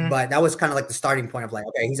 But that was kind of like the starting point of like,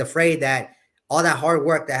 okay, he's afraid that all that hard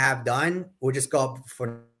work that I have done will just go up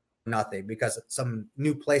for nothing because some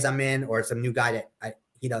new place I'm in or some new guy that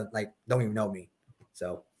he don't even know me.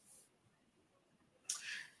 So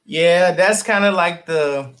yeah, that's kind of like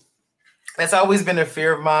that's always been a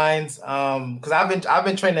fear of mine. Because I've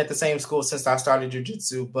been training at the same school since I started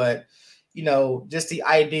jiu-jitsu, but just the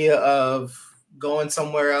idea of going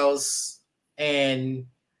somewhere else and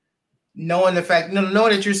knowing the fact, knowing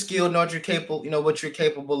that you're skilled, knowing you're capable, what you're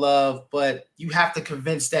capable of, but you have to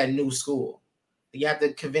convince that new school. You have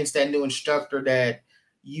to convince that new instructor that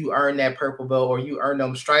you earn that purple belt or you earn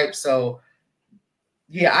them stripes. So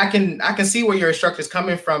yeah, I can see where your instructor's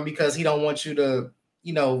coming from, because he don't want you to,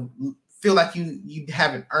 feel like you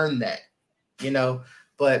haven't earned that,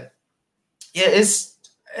 But yeah,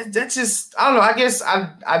 that's just, I don't know. I guess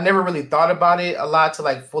I never really thought about it a lot to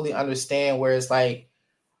like fully understand where it's like,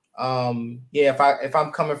 if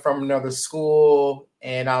I'm coming from another school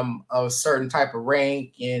and I'm a certain type of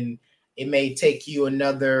rank, and it may take you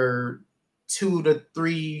another 2 to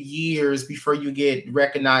 3 years before you get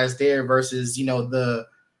recognized there versus the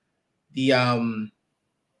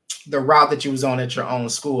route that you was on at your own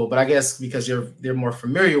school. But I guess because they're more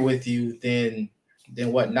familiar with you than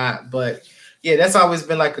whatnot. But yeah, that's always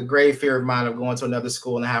been like a grave fear of mine, of going to another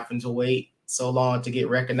school and having to wait so long to get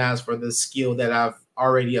recognized for the skill that I've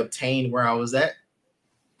already obtained where I was at.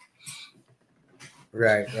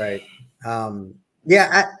 Right.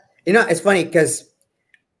 Yeah, it's funny because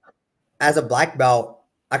as a black belt,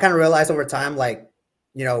 I kind of realized over time, like,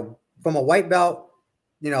 from a white belt,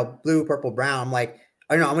 blue, purple, brown, I'm like,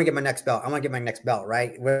 I'm gonna get my next belt. I'm gonna get my next belt,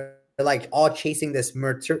 right? We're like all chasing this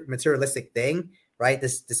materialistic thing, right?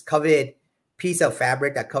 This coveted piece of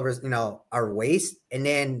fabric that covers, our waist. And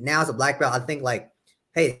then now as a black belt, I think like,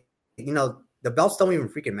 hey, the belts don't even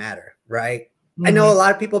freaking matter, right? Mm-hmm. I know a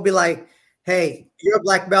lot of people be like, hey, you're a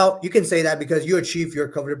black belt. You can say that because you achieved your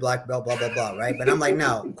coveted black belt, blah, blah, blah, right? But I'm like,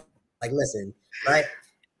 no, like, listen, right?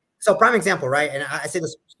 So prime example, right? And I say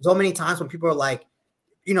this so many times when people are like,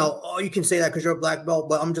 oh, you can say that because you're a black belt,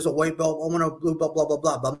 but I'm just a white belt. I want a blue belt, blah, blah,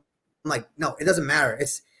 blah. But I'm like, no, it doesn't matter.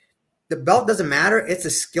 The belt doesn't matter. It's a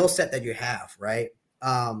skill set that you have, right?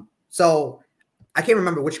 So I can't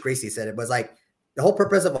remember which Gracie said it, but it's like, the whole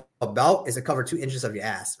purpose of a belt is to cover 2 inches of your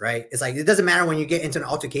ass, right? It's like, it doesn't matter when you get into an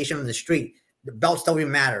altercation in the street. The belts don't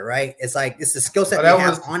even matter, right? It's like, it's the skill set you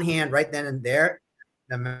have on hand right then and there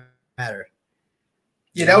that matter.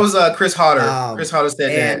 Yeah, that was Chris Hodder. Chris Hodder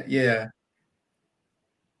said that. Yeah.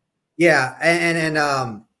 Yeah. And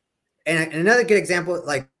another good example,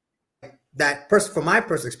 like that person from my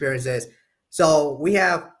personal experience is, so we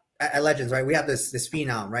have at Legends, right? We have this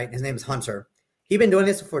phenom, right? His name is Hunter. He's been doing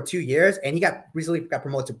this for 2 years, and he recently got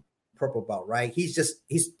promoted to purple belt, right? He's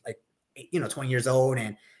like, 20 years old,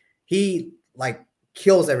 and he like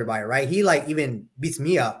kills everybody, right? He like even beats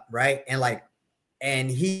me up, right?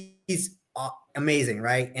 And he's amazing,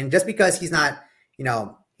 right? And just because he's not,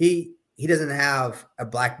 he doesn't have a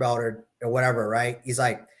black belt or whatever, right? He's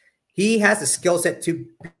like, he has the skill set to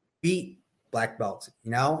beat black belts,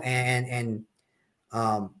 and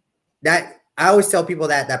that I always tell people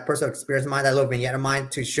that personal experience of mine, that little vignette of mine,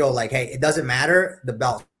 to show like, hey, it doesn't matter the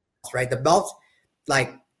belts, right? The belts,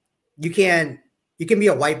 like you can be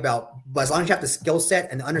a white belt, but as long as you have the skill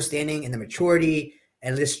set and the understanding and the maturity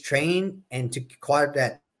and just train and to acquire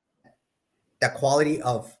that quality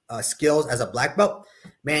of skills as a black belt,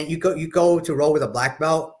 man, you go to roll with a black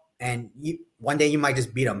belt, and one day you might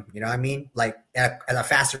just beat them. You know what I mean? Like at a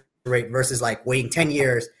faster rate versus like waiting 10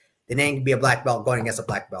 years. And then be a black belt going against a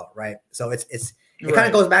black belt, right? So it kind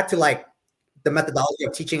of goes back to like the methodology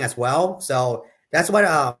of teaching as well. So that's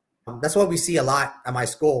what we see a lot at my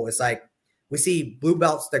school. It's like we see blue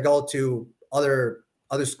belts that go to other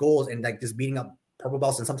schools and like just beating up purple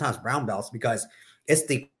belts and sometimes brown belts, because it's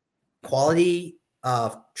the quality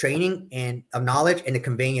of training and of knowledge and the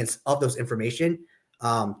conveyance of those information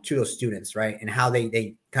to those students, right? And how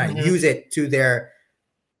they kind of use it to their,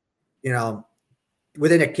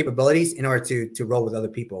 within their capabilities in order to roll with other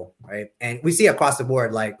people, right? And we see across the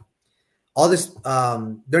board, like all this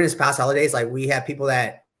during this past holidays, like we have people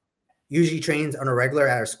that usually trains on a regular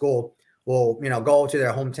at our school will, go to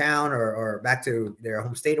their hometown or back to their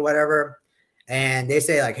home state or whatever. And they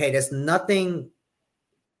say like, hey, there's nothing,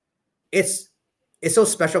 it's so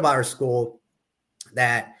special about our school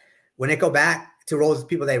that when they go back to roll with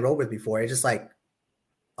people they rolled with before, it's just like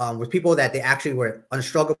with people that they actually were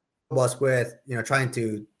unstruggling with, trying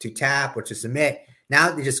to tap or to submit.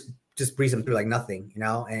 Now they just breeze them through like nothing,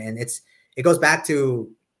 and it goes back to,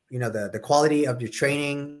 the quality of your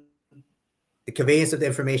training, the conveyance of the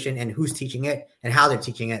information, and who's teaching it and how they're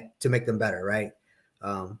teaching it to make them better. Right.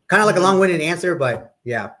 Kind of like a long-winded answer, but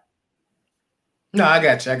yeah. No, I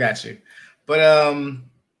got you. But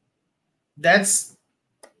that's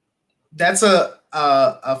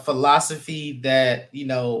a philosophy that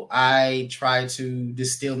I try to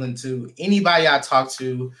distill into anybody I talk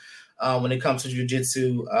to when it comes to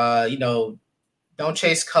jiu-jitsu. Don't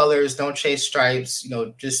chase colors, don't chase stripes.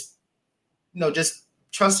 Just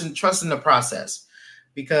trust in the process,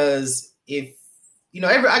 because if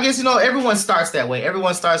everyone starts that way.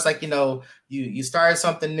 Everyone starts like you started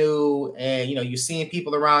something new, and you're seeing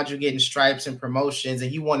people around you getting stripes and promotions,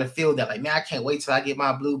 and you want to feel that like, man, I can't wait till I get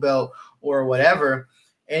my blue belt or whatever.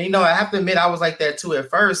 And I have to admit I was like that too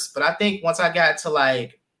at first, but I think once I got to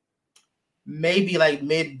like maybe like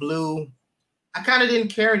mid blue, I kind of didn't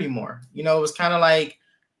care anymore. It was kind of like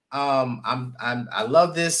I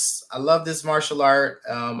love this martial art.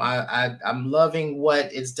 I'm loving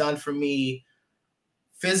what it's done for me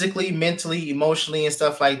physically, mentally, emotionally, and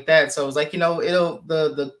stuff like that. So it's like,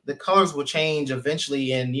 the colors will change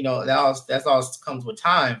eventually, and that's all comes with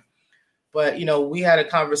time. But we had a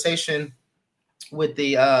conversation with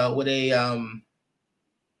a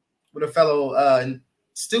fellow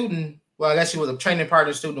student. Well, I guess he was a training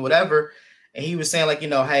partner student or whatever, and he was saying like,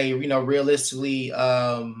 hey, realistically,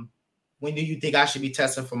 when do you think I should be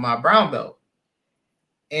testing for my brown belt?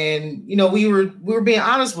 And we were being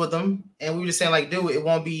honest with him, and we were just saying like, dude, it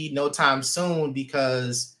won't be no time soon,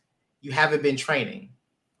 because you haven't been training.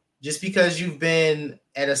 Just because you've been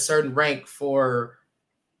at a certain rank for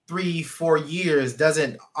 3-4 years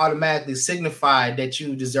doesn't automatically signify that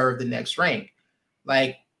you deserve the next rank.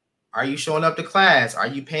 Like, are you showing up to class? Are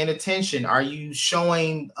you paying attention? Are you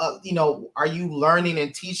showing up? Are you learning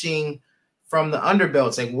and teaching from the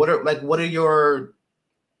underbelts? Like, what are your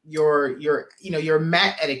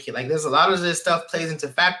mat etiquette? Like, there's a lot of this stuff plays into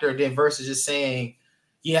factor then versus just saying,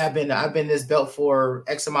 yeah, I've been this belt for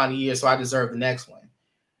X amount of years, so I deserve the next one.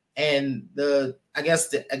 And I guess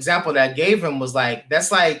the example that I gave him was like,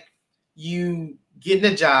 that's like you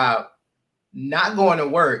getting a job, not going to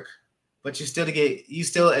work, but you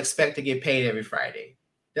still expect to get paid every Friday.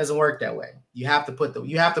 It doesn't work that way. You have to put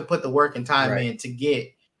the work and time in to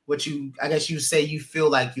get what you say you feel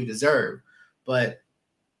like you deserve. But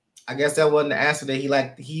I guess that wasn't the answer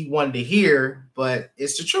that he wanted to hear, but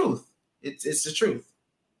it's the truth. It's the truth.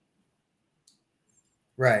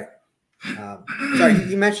 Right. Sorry,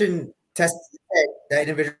 you mentioned test that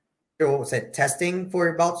individual said testing for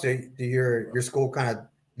your belts. So do your school kind of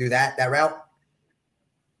do that route?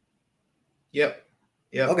 Yep.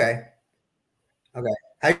 Okay.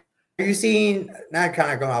 Have you seen, not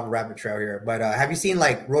kind of going off a rabbit trail here, but have you seen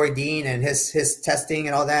like Roy Dean and his testing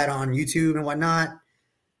and all that on YouTube and whatnot?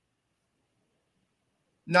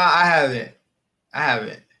 No, I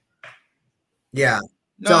haven't. Yeah.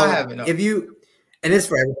 No, so I haven't. No. If you, and it's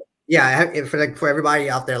for for everybody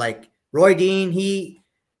out there, like Roy Dean,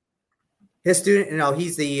 his student,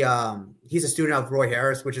 he's a student of Roy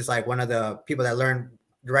Harris, which is like one of the people that learned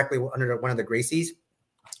directly under one of the Gracies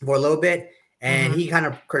for a little bit, and he kind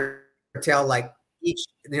of curtailed like each,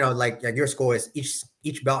 like your school is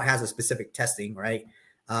each belt has a specific testing, right?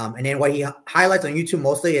 And then what he highlights on YouTube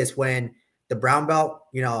mostly is when the brown belt,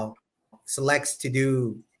 selects to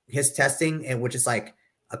do his testing, and which is like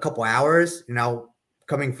a couple hours,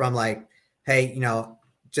 coming from like, hey,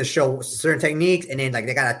 just show certain techniques, and then like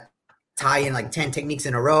they gotta tie in like 10 techniques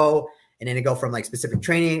in a row, and then they go from like specific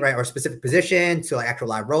training, right, or specific position to like actual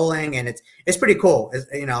live rolling, and it's pretty cool.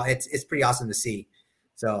 It's pretty awesome to see.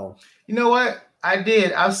 So you know what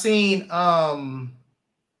I've seen. I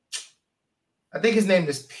think his name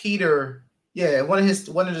is Peter. Yeah, one of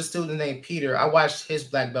the students named Peter. I watched his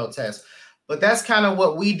black belt test, but that's kind of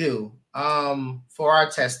what we do for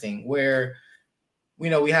our testing, where we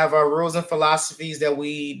have our rules and philosophies that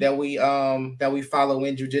we follow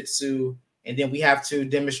in jiu-jitsu, and then we have to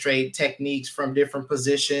demonstrate techniques from different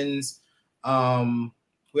positions.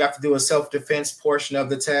 We have to do a self-defense portion of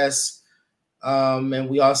the test, and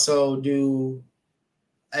we also do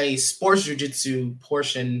a sports jiu-jitsu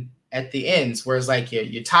portion at the ends, where it's like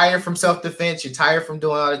you're tired from self-defense, you're tired from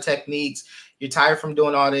doing all the techniques, you're tired from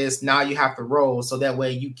doing all this. Now you have to roll, so that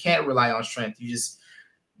way you can't rely on strength. You just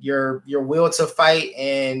your will to fight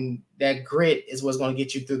and that grit is what's going to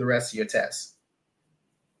get you through the rest of your test.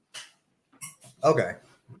 Okay,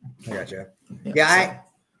 I gotcha. Yeah,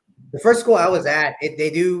 the first school I was at, they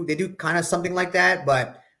do kind of something like that,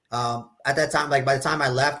 but at that time, like by the time I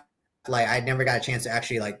left, like I never got a chance to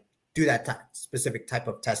actually like do that specific type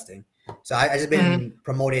of testing. So I just been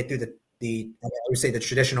promoted through the I would say the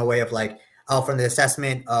traditional way of like from the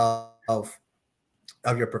assessment of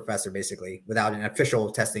your professor, basically, without an official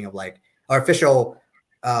testing of like or official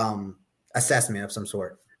assessment of some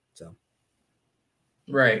sort. So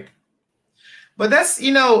right. But that's,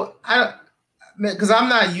 because I'm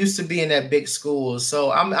not used to being at big schools.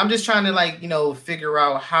 So I'm just trying to like, figure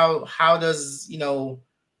out how does,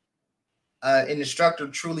 an instructor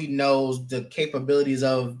truly knows the capabilities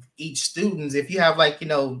of each student. If you have like,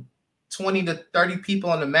 20 to 30 people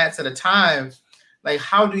on the mats at a time, like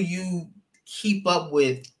how do you keep up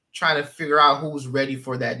with trying to figure out who's ready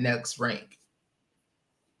for that next rank?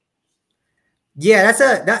 Yeah,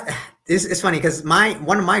 it's funny because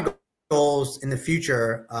one of my goals in the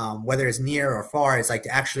future, whether it's near or far, is like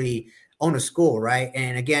to actually own a school, right?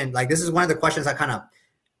 And again, like this is one of the questions I kind of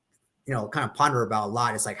ponder about a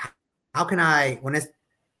lot. It's like, how do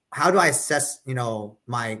I assess,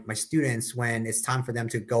 my students when it's time for them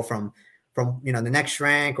to go from the next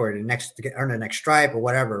rank or the next to earn the next stripe or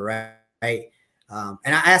whatever, right? And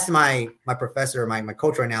I asked my professor, my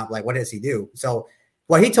coach right now, like, what does he do? So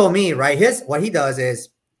what he told me, right, what he does is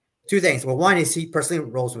two things. Well, one is he personally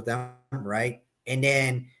rolls with them, right? And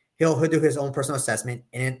then he'll do his own personal assessment.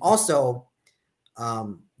 And then also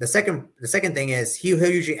the second thing is he'll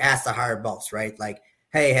usually ask the higher belts, right? Like,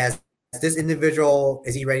 hey, has this individual,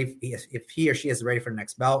 is he ready? If he or she is ready for the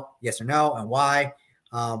next belt, yes or no, and why?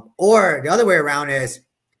 Or the other way around is,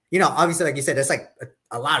 obviously, like you said, there's like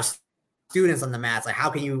a lot of students on the mats. Like, how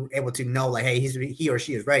can you able to know, like, hey, he or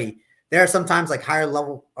she is ready? There are sometimes like higher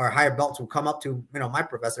level or higher belts will come up to, my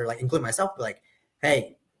professor, like include myself, be like,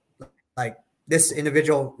 hey, like this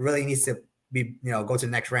individual really needs to be, go to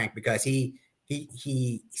the next rank because he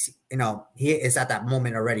is at that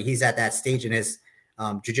moment already. He's at that stage in his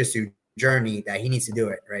jiu-jitsu journey that he needs to do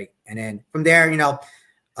it, right? And then from there, it'll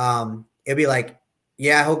be like,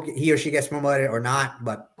 yeah, I hope he or she gets promoted or not,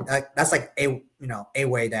 but that's like a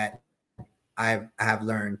way that I have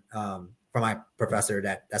learned from my professor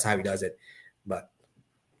that's how he does it. But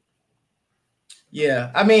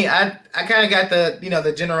yeah, I mean, I kind of got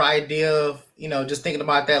the general idea of just thinking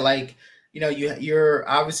about that, like you're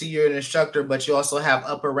obviously an instructor, but you also have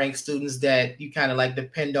upper rank students that you kind of like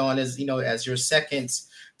depend on as as your seconds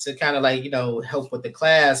to kind of like help with the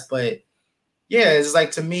class. But yeah, it's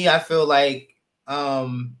like, to me, I feel like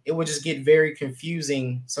it would just get very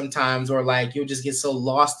confusing sometimes, or like you'll just get so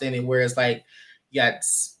lost in it where it's like you got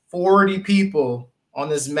 40 people on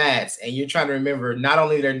this mats and you're trying to remember not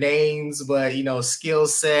only their names but skill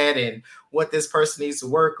set and what this person needs to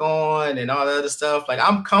work on and all the other stuff. Like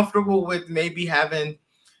I'm comfortable with maybe having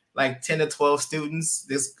like 10 to 12 students,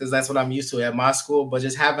 this because that's what I'm used to at my school, but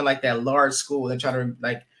just having like that large school and trying to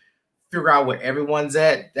like figure out where everyone's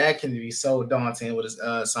at, that can be so daunting what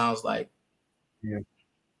it sounds like.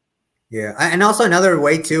 Yeah. And also another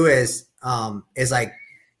way too is like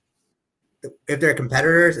if they're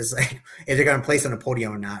competitors, it's like if they're gonna place on a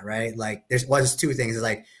podium or not, right? Like there's two things. It's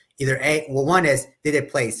like either one is did they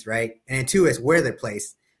place, right? And then two is where they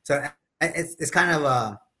place. So it's kind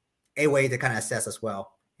of a way to kind of assess as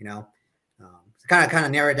well, kind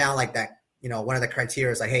of narrow it down like that. One of the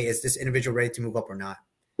criteria is like, hey, is this individual ready to move up or not?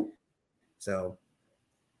 So.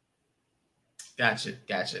 Gotcha.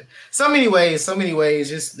 So many ways.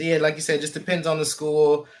 Just like you said, just depends on the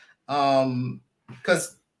school.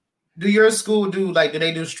 Because do your school do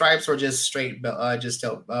they do stripes or just straight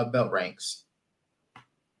belt ranks?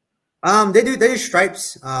 They do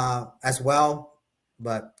stripes as well,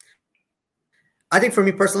 but I think for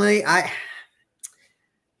me personally,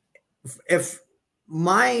 if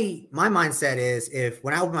my mindset is if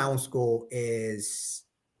when I open my own school is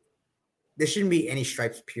there shouldn't be any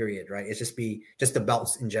stripes, period, right? It's just the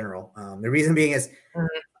belts in general. The reason being is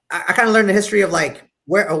I kind of learned the history of like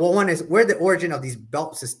where the origin of these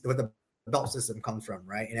where the belt system comes from,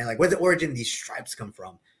 right? And then like where the origin of these stripes come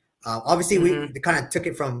from. Obviously, we kind of took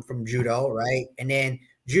it from judo, right? And then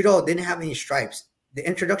judo didn't have any stripes. The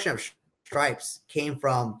introduction of stripes came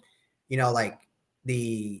from, like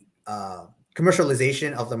the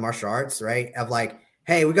commercialization of the martial arts, right? Of like,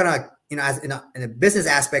 hey, we're gonna, as in a business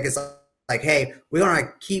aspect, it's like, hey, we're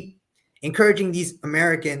gonna keep encouraging these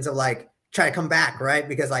Americans to like try to come back, right?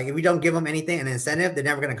 Because like if we don't give them anything, an incentive, they're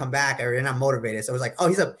never gonna come back or they're not motivated. So it's like, oh,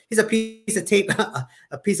 he's a piece of tape,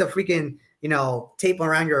 a piece of freaking tape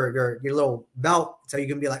around your little belt, so you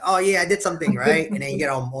can be like, oh yeah, I did something, right? And then you get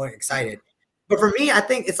all more excited. But for me, I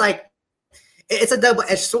think it's like it's a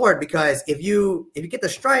double-edged sword because if you get the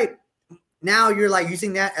stripe, now you're like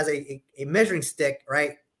using that as a measuring stick,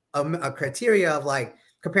 right? A criteria of like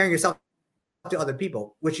comparing yourself to other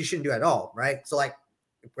people, which you shouldn't do at all, right? So like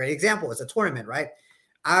a great example is a tournament, right?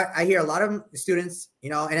 I hear a lot of students,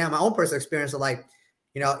 and I have my own personal experience of like,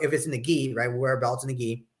 if it's in the gi, right? We wear belts in the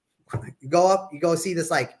gi. You go up, you go see this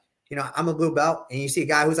like, I'm a blue belt, and you see a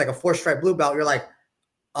guy who's like a 4-stripe blue belt. You're like,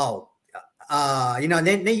 oh, and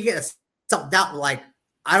then you get a self-doubt like,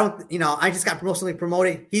 I don't, I just got promotionally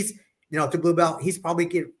promoted. He's, to blue belt. He's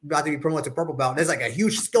probably about to be promoted to purple belt. There's like a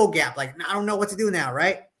huge skill gap. Like, I don't know what to do now,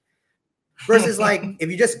 right? Versus like,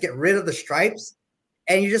 if you just get rid of the stripes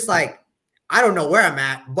and you're just like, I don't know where I'm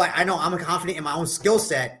at, but I know I'm confident in my own skill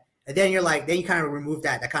set. And then you're like, then you kind of remove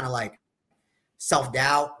that kind of like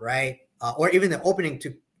self-doubt, right? Or even the opening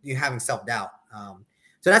to you having self-doubt.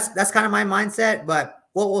 So that's kind of my mindset, but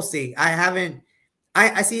we'll see.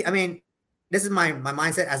 I see, I mean, this is my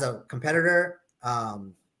mindset as a competitor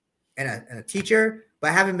and a teacher, but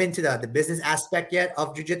I haven't been to the business aspect yet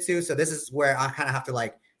of jiu-jitsu. So this is where I kind of have to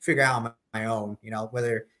like figure out on my own,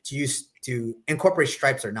 whether to incorporate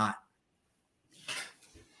stripes or not.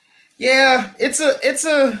 Yeah, it's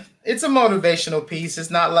a motivational piece. It's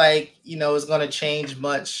not like, it's going to change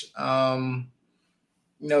much.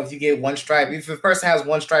 If you get one stripe, if a person has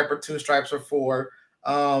one stripe or 2 stripes or 4,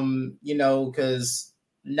 because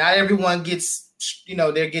not everyone gets,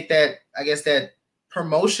 they get that, I guess, that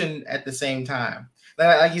promotion at the same time.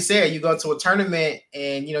 Like you said, you go to a tournament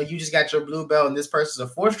and, you just got your blue belt and this person's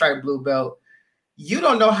a 4-stripe blue belt. You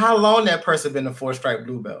don't know how long that person been a 4-stripe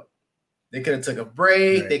blue belt. They could have took a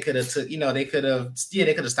break. Right. They could have they could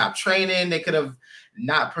have stopped training. They could have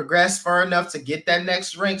not progressed far enough to get that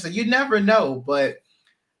next rank. So you never know. But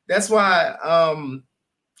that's why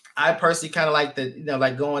I personally kind of like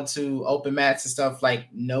like going to open mats and stuff like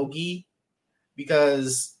no-gi,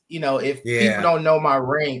 because, if people don't know my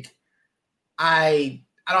rank, I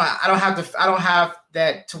don't have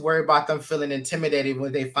that to worry about them feeling intimidated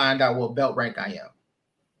when they find out what belt rank I am.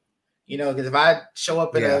 Because if I show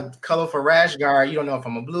up in a colorful rash guard, you don't know if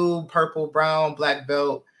I'm a blue, purple, brown, black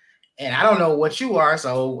belt, and I don't know what you are.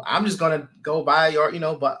 So I'm just gonna go by your,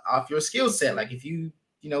 but off your skill set. Like if you,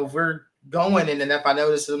 if we're going, and then if I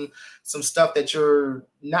notice some stuff that you're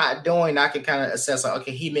not doing, I can kind of assess like,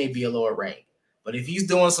 okay, he may be a lower rank. But if he's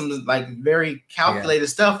doing some like very calculated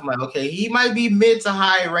stuff, I'm like, okay, he might be mid to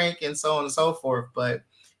high rank and so on and so forth. But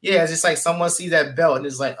yeah, it's just like someone sees that belt and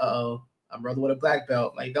it's like, uh-oh, I'm brother with a black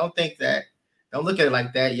belt. Like, don't think that, Don't look at it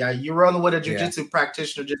like that. Yeah, you're rolling with a jiu-jitsu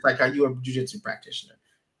practitioner just like how you are a jiu-jitsu practitioner.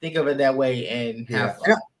 Think of it that way and have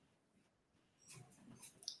fun.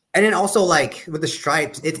 And then also like with the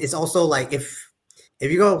stripes, it's also like if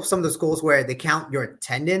you go to some of the schools where they count your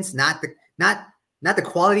attendance, not the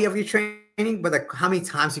quality of your training, but how many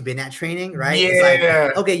times you've been at training, right? Yeah. It's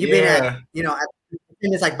like, okay, you've been at,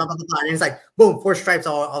 and it's like blah, blah, blah, blah, and it's like boom, 4 stripes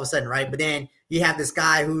all of a sudden, right? But then you have this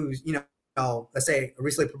guy who's, let's say a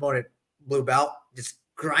recently promoted blue belt, just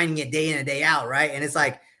grinding it day in and day out, right? And it's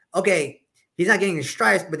like, okay, he's not getting his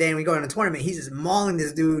stripes, but then we go in a tournament, he's just mauling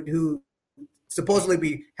this dude who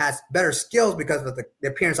supposedly has better skills because of the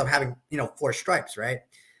appearance of having 4 stripes, right?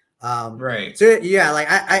 Right. So yeah, like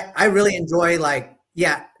I really enjoy like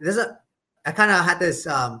I kind of had this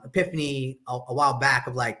epiphany a while back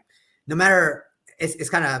of like, no matter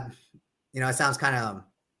it's kind of it sounds kind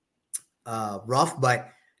of rough, but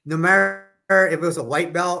no matter if it was a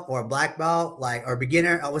white belt or a black belt, like, or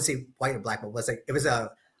beginner, I wouldn't say white or black belt, let's say if it was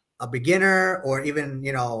a beginner or even,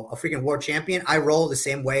 a freaking world champion, I roll the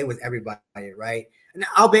same way with everybody, right? And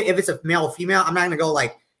I'll bet if it's a male or female, I'm not going to go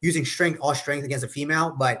like using all strength against a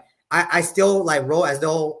female, but I still like roll as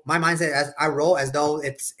though my mindset as I roll as though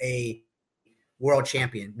it's a world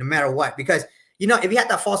champion, no matter what. Because, if you have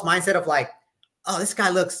that false mindset of like, oh, this guy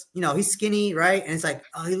looks, he's skinny, right? And it's like,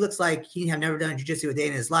 oh, he looks like he have never done jiu-jitsu a day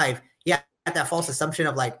in his life. Yeah, that false assumption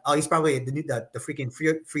of like, oh, he's probably the freaking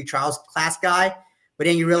free trials class guy. But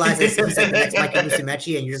then you realize he's like the next Mikey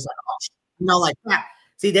Musumeci, and you're just like, oh, like that.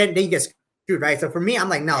 See, then you get screwed, right? So for me, I'm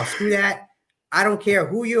like, no, screw that. I don't care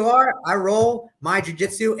who you are. I roll my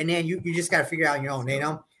jiu-jitsu, and then you just got to figure it out on your own,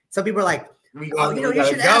 Some people are like, you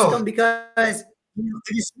should ask him because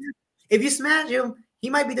if you smash him, he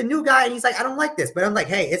might be the new guy. And he's like, I don't like this. But I'm like,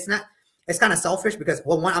 hey, it's kind of selfish because,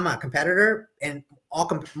 well, one, I'm a competitor, and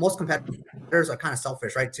most competitors are kind of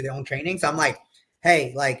selfish, right, to their own training. So I'm like,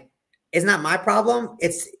 hey, like, it's not my problem.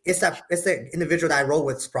 It's the individual that I roll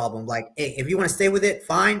with's problem. Like, hey, if you want to stay with it,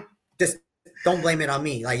 fine. Just don't blame it on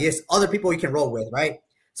me. Like, there's other people you can roll with, right?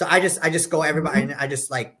 So I just go everybody, and I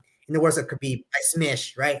just like, in the words of Khabib, I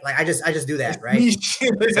smish, right? Like I just do that, right? So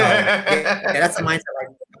yeah, that's the mindset. Like,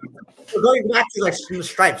 going back to like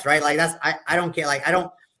stripes, right? Like I don't care. Like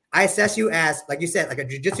I assess you as, like you said, like a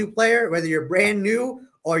jiu-jitsu player, whether you're brand new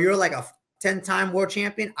or you're like a 10-time world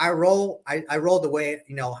champion. I roll the way,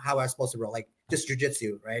 how I'm supposed to roll, like just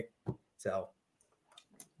jiu-jitsu, right? So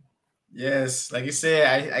yes, like you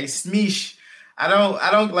said, I smish. I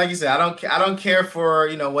don't like you said, I don't care for,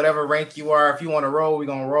 whatever rank you are. If you want to roll, we're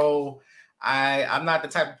gonna roll. I'm not the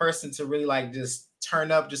type of person to really like just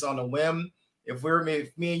turn up just on a whim. If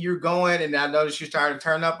me and you're going and I notice you starting to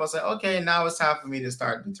turn up, I'll say, okay, now it's time for me to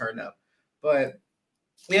start to turn up. But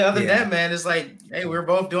yeah, other than that, man, it's like, hey, we're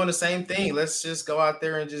both doing the same thing. Let's just go out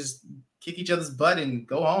there and just kick each other's butt and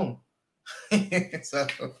go home. So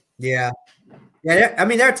yeah. I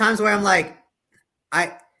mean, there are times where I'm like,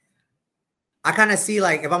 I kind of see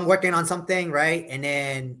like if I'm working on something, right? And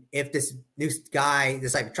then if this new guy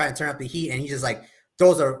is like trying to turn up the heat and he just like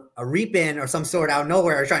throws a reap in or some sort out of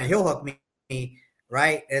nowhere or trying to heel hook me,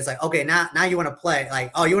 right? And it's like, okay, now you want to play.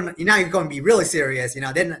 Like, oh, now you're going to be really serious,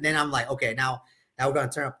 Then I'm like, okay, now we're going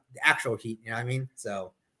to turn up the actual heat, you know what I mean?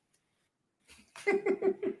 So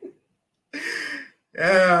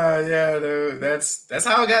yeah, dude. That's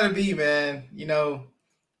how it gotta be, man.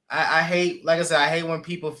 I hate, like I said, I hate when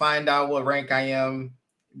people find out what rank I am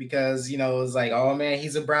because, it's like, oh man,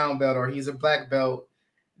 he's a brown belt or he's a black belt.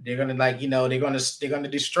 They're gonna like, they're gonna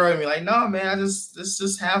destroy me. Like, no, man, let's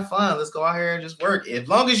just have fun. Let's go out here and just work. As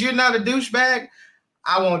long as you're not a douchebag,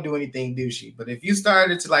 I won't do anything douchey. But if you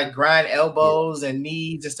started to like grind elbows and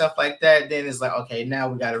knees and stuff like that, then it's like, okay,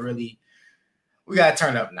 now we gotta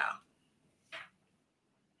turn up now.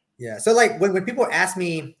 Yeah. So like when people ask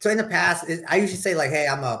me, so in the past, I usually say like, hey,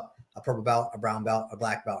 I'm a purple belt, a brown belt, a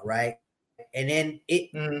black belt, right? And then I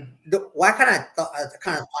kind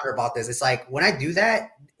of wonder about this. It's like when I do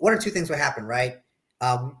that, one or two things will happen, right?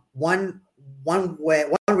 One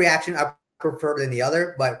reaction I prefer than the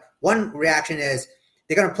other, but one reaction is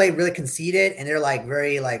they're gonna play really conceited and they're like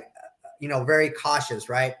very like very cautious,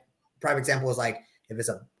 right? Prime example is like if it's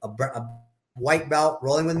a white belt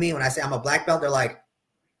rolling with me, when I say I'm a black belt, they're like,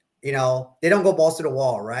 they don't go balls to the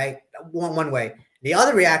wall, right? One way. The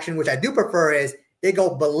other reaction, which I do prefer, is they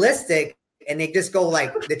go ballistic and they just go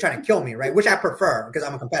like they're trying to kill me, right? Which I prefer because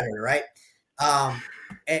I'm a competitor, right?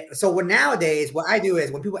 And so nowadays, what I do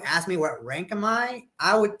is when people ask me what rank am I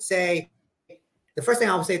would say the first thing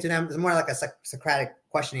I would say to them is more like a Socratic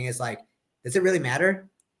questioning is like, does it really matter,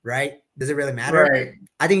 right? Does it really matter? Right.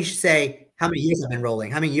 I think you should say how many years I've been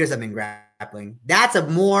rolling, how many years I've been grappling. That's a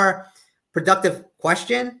more productive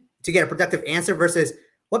question to get a productive answer versus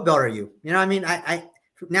what belt are you? You know what I mean? I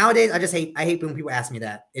nowadays I hate when people ask me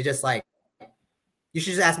that. It's just like, you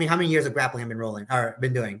should just ask me how many years of grappling I've been rolling or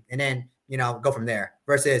been doing, and then go from there.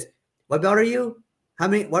 Versus what belt are you? How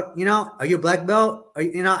many? What are you a black belt? Are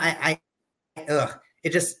you,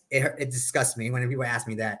 it disgusts me when people ask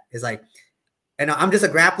me that. It's like, and I'm just a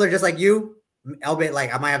grappler, just like you. Albeit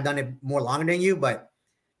like I might have done it more longer than you, but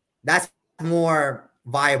that's more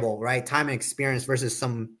viable, right? Time and experience versus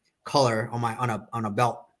some color on a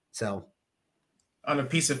belt. So on a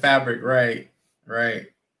piece of fabric, right.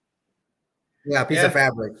 Yeah, piece of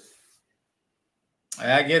fabric.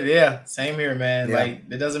 I get it. Yeah, same here, man. Yeah. Like,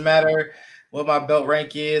 it doesn't matter what my belt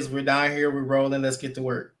rank is. We're down here. We're rolling. Let's get to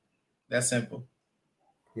work. That's simple.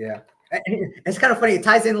 Yeah. It's kind of funny. It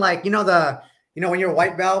ties in like, when you're a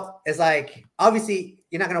white belt, it's like, obviously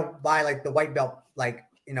you're not going to buy like the white belt, like,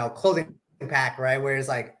 clothing pack, right? Where it's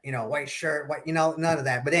like, white shirt, white, none of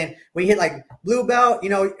that. But then when you hit like blue belt,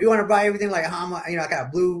 you want to buy everything like, I got a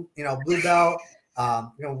blue belt,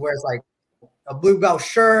 where it's like, a blue belt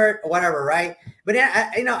shirt or whatever, right? But then,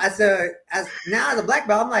 as a black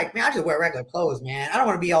belt, I'm like, man, I just wear regular clothes, man. I don't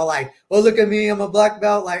want to be all like, oh, look at me, I'm a black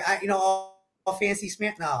belt, like all fancy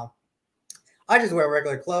smear. No, I just wear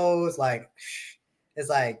regular clothes. Like, it's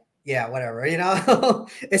like, yeah, whatever,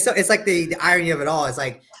 It's like the irony of it all. It's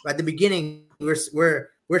like at the beginning,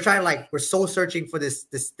 we're trying to like, we're soul searching for this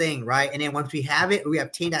thing, right? And then once we have it, we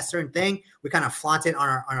obtain that certain thing, we kind of flaunt it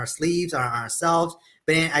on our sleeves, on ourselves.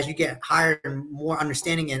 But then as you get higher and more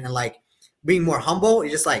understanding and like being more humble,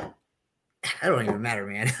 you're just like, I don't even matter,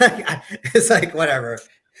 man. It's like, whatever.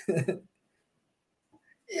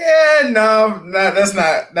 Yeah, no, that's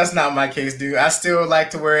not my case, dude. I still like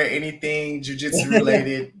to wear anything jiu-jitsu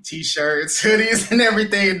related, t-shirts, hoodies, and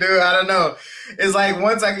everything, dude. I don't know. It's like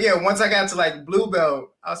once I got to like blue belt,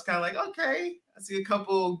 I was kind of like, okay, I see a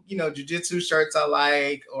couple, jiu-jitsu shirts I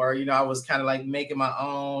like, or I was kind of like making my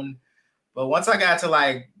own. But once I got to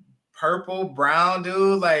like purple, brown,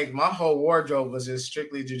 dude, like my whole wardrobe was just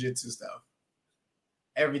strictly jiu-jitsu stuff.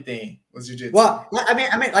 Everything was jiu-jitsu. Well, I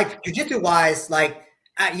mean, like jiu-jitsu wise, like,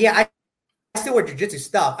 I still wear jiu-jitsu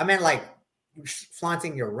stuff. I meant like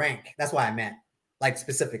flaunting your rank. That's what I meant, like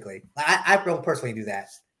specifically. I don't personally do that.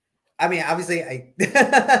 I mean, obviously,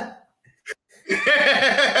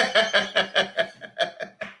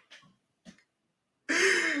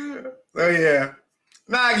 So yeah.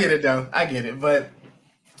 No, I get it though. I get it, but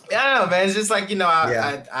I don't know, man. It's just like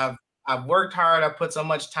I've worked hard. I put so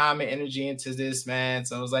much time and energy into this, man.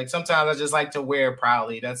 So it's like sometimes I just like to wear it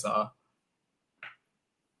proudly. That's all.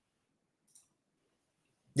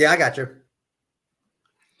 Yeah, I got you.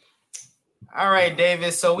 All right,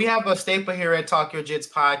 David. So we have a staple here at Talk Yo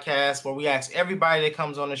Jits Podcast where we ask everybody that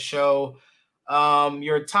comes on the show,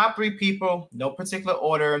 your top 3 people, no particular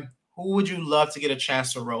order. Who would you love to get a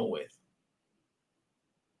chance to roll with?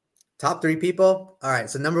 Top 3 people. All right.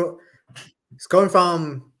 So it's going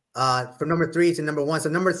from number 3 to number 1. So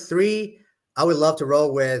number 3, I would love to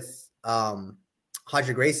roll with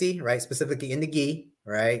Hodger Gracie, right? Specifically in the gi,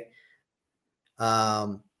 right?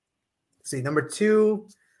 See, number 2,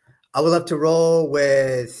 I would love to roll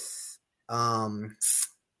with I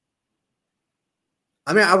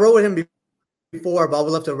rolled with him before, but I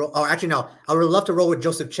would love to roll. Oh, actually, no. I would love to roll with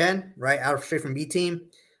Joseph Chen, right? Straight from B team.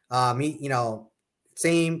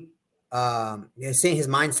 Seeing his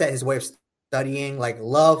mindset, his way of studying, like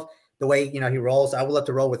love the way, he rolls. I would love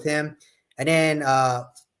to roll with him. And then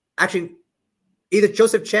actually either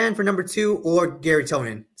Joseph Chen for number 2 or Gary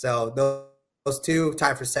Tonin. So those 2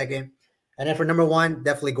 tied for second. And then for number 1,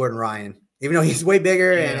 definitely Gordon Ryan, even though he's way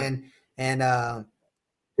bigger and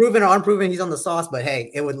proven or unproven, he's on the sauce, but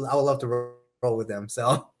hey, I would love to roll with them.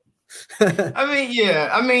 So I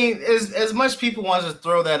mean, as much people want to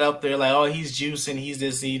throw that up there, like, oh, he's juicing, he's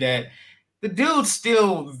this, he that. The dude's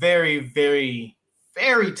still very, very,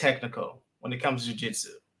 very technical when it comes to jiu-jitsu.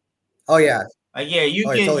 Oh yeah. Like, yeah, you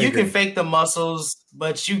can fake the muscles,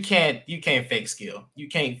 but you can't fake skill. You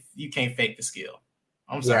can't fake the skill.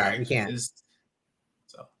 I'm sorry. Yeah, you can't.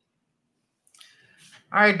 So.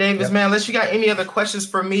 All right, Davis, man, unless you got any other questions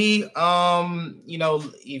for me,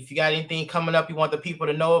 if you got anything coming up you want the people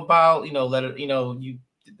to know about, let it,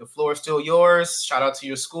 the floor is still yours. Shout out to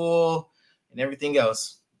your school and everything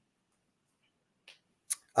else.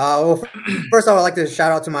 Well, first of all, I'd like to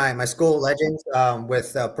shout out to my school legends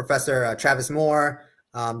with Professor Travis Moore,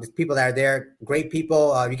 the people that are there, great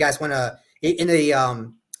people. You guys want to, in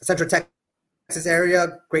the Central Texas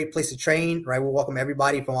area, great place to train, right? We'll welcome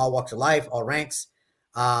everybody from all walks of life, all ranks,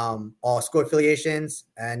 all school affiliations.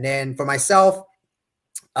 And then for myself,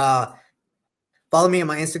 follow me on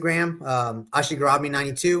my Instagram,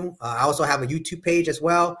 Ashigarami92. I also have a YouTube page as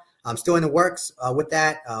well. I'm still in the works with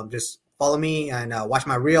that. Just follow me and watch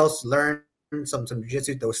my reels, learn some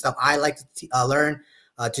jiu-jitsu, those stuff I like to learn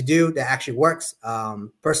to do that actually works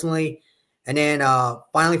personally. And then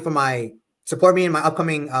finally, support me in my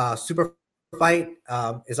upcoming super fight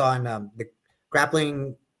is on the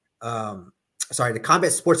grappling, the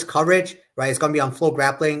combat sports coverage, right? It's going to be on Flow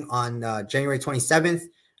Grappling on January 27th.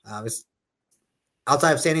 It's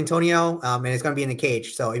outside of San Antonio, and it's going to be in the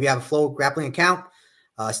cage. So if you have a Flow Grappling account,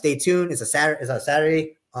 stay tuned. It's a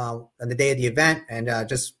Saturday on the day of the event, and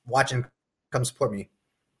just watch and come support me.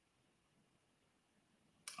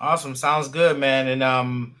 Awesome, sounds good, man.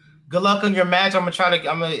 And good luck on your match. I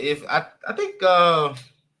think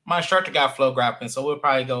my instructor got Flow Grappling, so we'll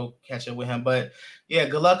probably go catch up with him. But yeah,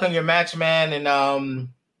 good luck on your match, man, and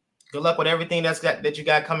good luck with everything that you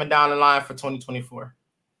got coming down the line for 2024.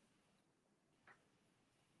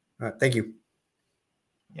 All right, thank you.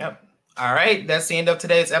 Yep. All right, that's the end of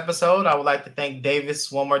today's episode. I would like to thank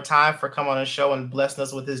Davis one more time for coming on the show and blessing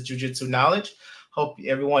us with his jiu-jitsu knowledge. Hope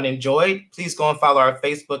everyone enjoyed. Please go and follow our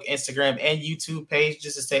Facebook, Instagram, and YouTube page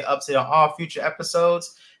just to stay up to date on all future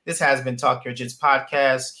episodes. This has been Talk Yo Jits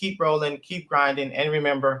Podcast. Keep rolling, keep grinding, and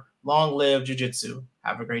remember, long live jiu-jitsu.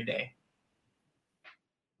 Have a great day.